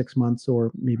happen in 6 months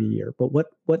or maybe a year. But what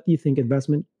do you think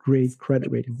investment grade credit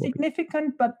rating will be?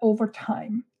 Significant, but over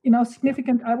time.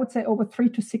 Significant. I would say over 3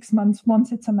 to 6 months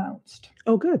once it's announced.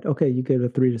 Oh, good. Okay, you get a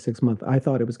 3 to 6 month. I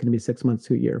thought it was going to be 6 months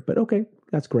to a year, but okay,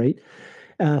 that's great.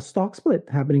 Stock split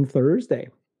happening Thursday.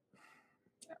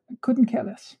 Couldn't care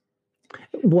less.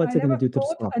 What's it going to do to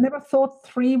the stock? I never thought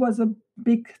 3 was a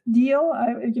big deal.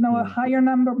 A higher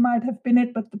number might have been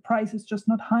it, but the price is just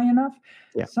not high enough.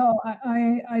 Yeah. So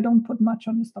I don't put much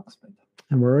on the stock split.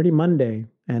 And we're already Monday,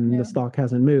 and the stock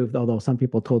hasn't moved. Although some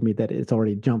people told me that it's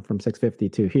already jumped from 650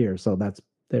 to here, so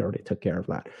they already took care of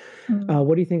that.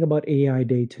 What do you think about AI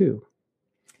Day 2?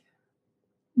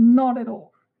 Not at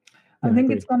all. I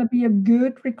think it's going to be a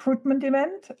good recruitment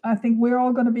event. I think we're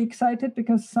all going to be excited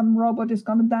because some robot is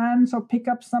going to dance or pick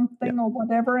up something or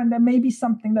whatever. And there may be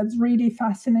something that's really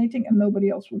fascinating and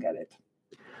nobody else will get it.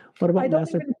 What about I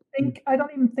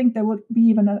don't even think there would be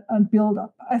even a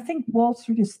build-up. I think Wall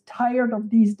Street is tired of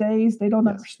these days. They don't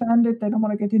understand it. They don't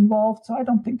want to get involved. So I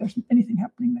don't think there's anything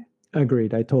happening there.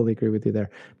 Agreed. I totally agree with you there.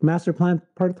 Master Plan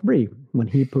Part 3, when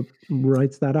he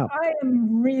writes that up. I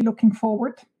am really looking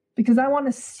forward, because I want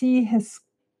to see his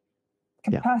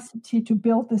capacity to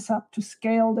build this up, to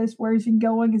scale this. Where is he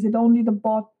going? Is it only the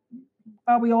bot?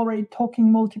 Are we already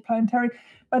talking multiplanetary?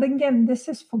 But again, this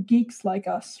is for geeks like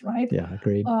us, right? Yeah,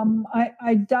 agreed.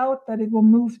 I doubt that it will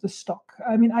move the stock.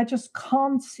 I mean, I just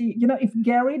can't see, if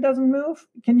Gary doesn't move,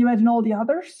 can you imagine all the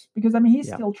others? Because, he's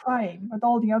still trying, but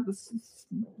all the others,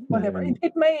 whatever.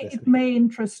 It may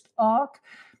interest ARK,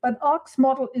 but ARK's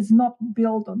model is not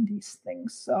built on these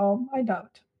things, so I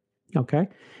doubt. Okay.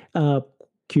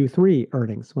 Q3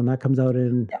 earnings, when that comes out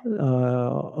in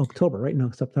October, right? No,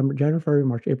 September, January, February,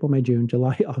 March, April, May, June,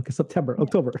 July, August, September,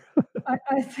 October.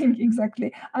 I think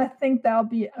exactly. I think that'll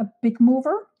be a big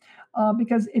mover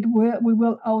because we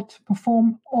will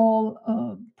outperform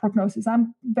all prognosis.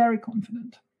 I'm very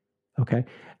confident. Okay.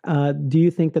 Do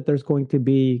you think that there's going to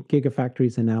be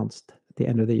gigafactories announced at the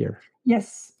end of the year?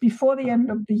 Yes, before the end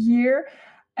of the year.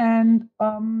 And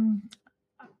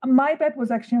my bet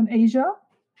was actually on Asia.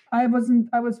 I was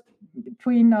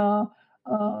between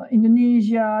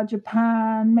Indonesia,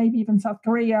 Japan, maybe even South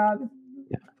Korea,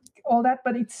 all that.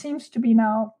 But it seems to be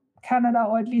now Canada,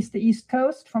 or at least the East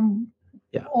Coast, from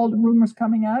all the rumors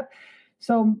coming out.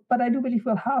 So, but I do believe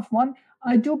we'll have one.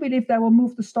 I do believe that will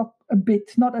move the stock a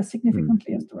bit, not as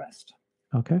significantly as the rest.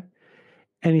 Okay.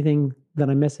 Anything that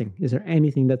I'm missing? Is there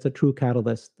anything that's a true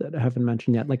catalyst that I haven't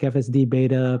mentioned yet, like FSD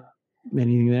beta?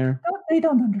 Anything there? No, they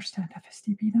don't understand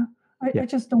FSD beta. I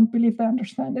just don't believe they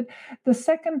understand it. The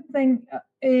second thing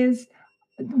is,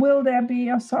 will there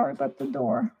be? Sorry about the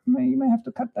door. You may have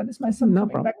to cut that. It's my son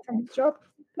coming back from his job.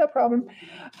 No problem.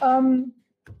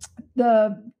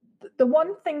 The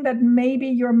one thing that maybe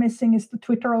you're missing is the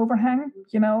Twitter overhang.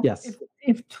 Yes.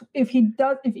 If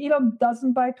Elon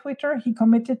doesn't buy Twitter, he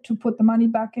committed to put the money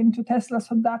back into Tesla,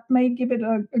 so that may give it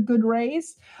a good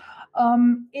raise.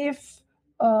 If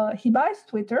he buys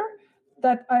Twitter,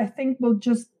 that I think will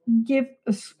just give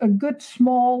a good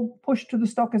small push to the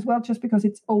stock as well, just because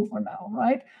it's over now,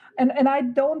 right? And I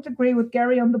don't agree with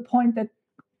Gary on the point that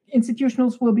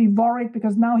institutionals will be worried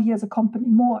because now he has a company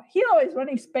more. He is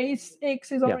running SpaceX,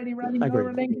 he's already running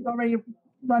Neuralink, he's already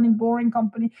running Boring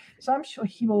Company. So I'm sure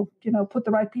he will, put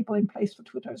the right people in place for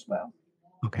Twitter as well.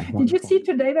 Okay. Wonderful. Did you see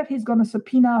today that he's going to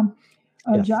subpoena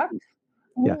Jack?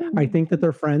 Yeah, I think that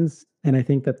they're friends, and I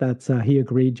think that's he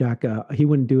agreed. Jack, he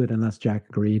wouldn't do it unless Jack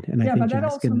agreed, and I think but that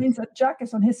also means that Jack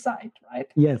is on his side, right?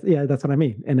 Yes, that's what I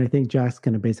mean, and I think Jack's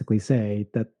going to basically say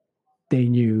that they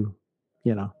knew,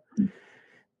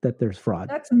 that there's fraud.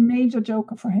 That's a major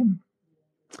joker for him.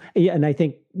 Yeah, and I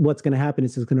think what's going to happen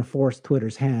is it's going to force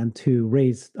Twitter's hand to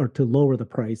raise or to lower the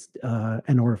price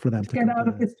in order for them Let's to get come out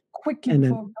of to. this quickly And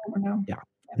before then, October now. yeah,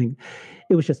 I think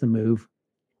it was just a move.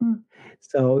 Mm.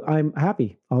 So I'm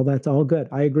happy. That's all good.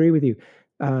 I agree with you.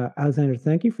 Alexander,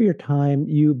 thank you for your time.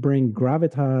 You bring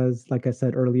gravitas. Like I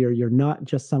said earlier, you're not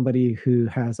just somebody who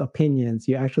has opinions.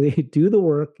 You actually do the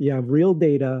work. You have real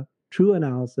data, true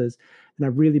analysis. And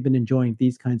I've really been enjoying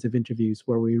these kinds of interviews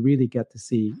where we really get to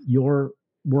see your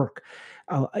work.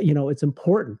 It's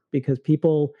important because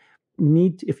people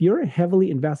need, if you're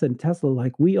heavily invested in Tesla,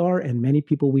 like we are, and many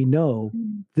people we know,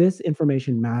 this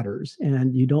information matters.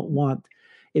 And you don't want,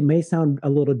 it may sound a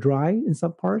little dry in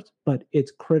some parts, but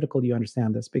it's critical you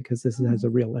understand this because this has a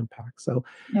real impact. So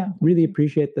Yeah, really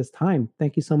appreciate this time.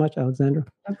 Thank you so much, Alexandra.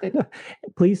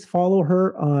 Please follow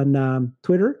her on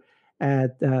Twitter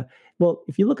at, well,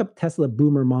 if you look up Tesla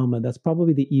Boomer Mama, that's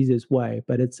probably the easiest way,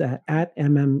 but it's at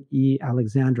MME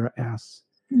Alexandra S.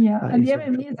 Yeah, and the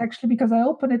MME is actually because I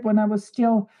opened it when I was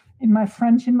still in my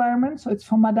French environment, so it's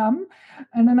for Madame,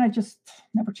 and then I just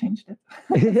never changed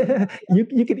it.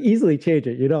 You can easily change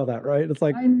it, you know that, right? It's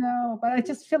like, I know, but I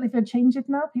just feel if I change it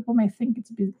now, people may think it's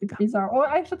a bit bizarre. Or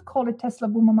I should call it Tesla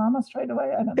Boomer Mama straight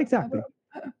away. I don't know. exactly.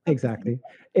 Exactly.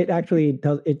 It actually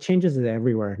does. It changes it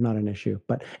everywhere. Not an issue.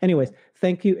 But anyways,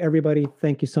 thank you, everybody.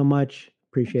 Thank you so much.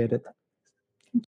 Appreciate it.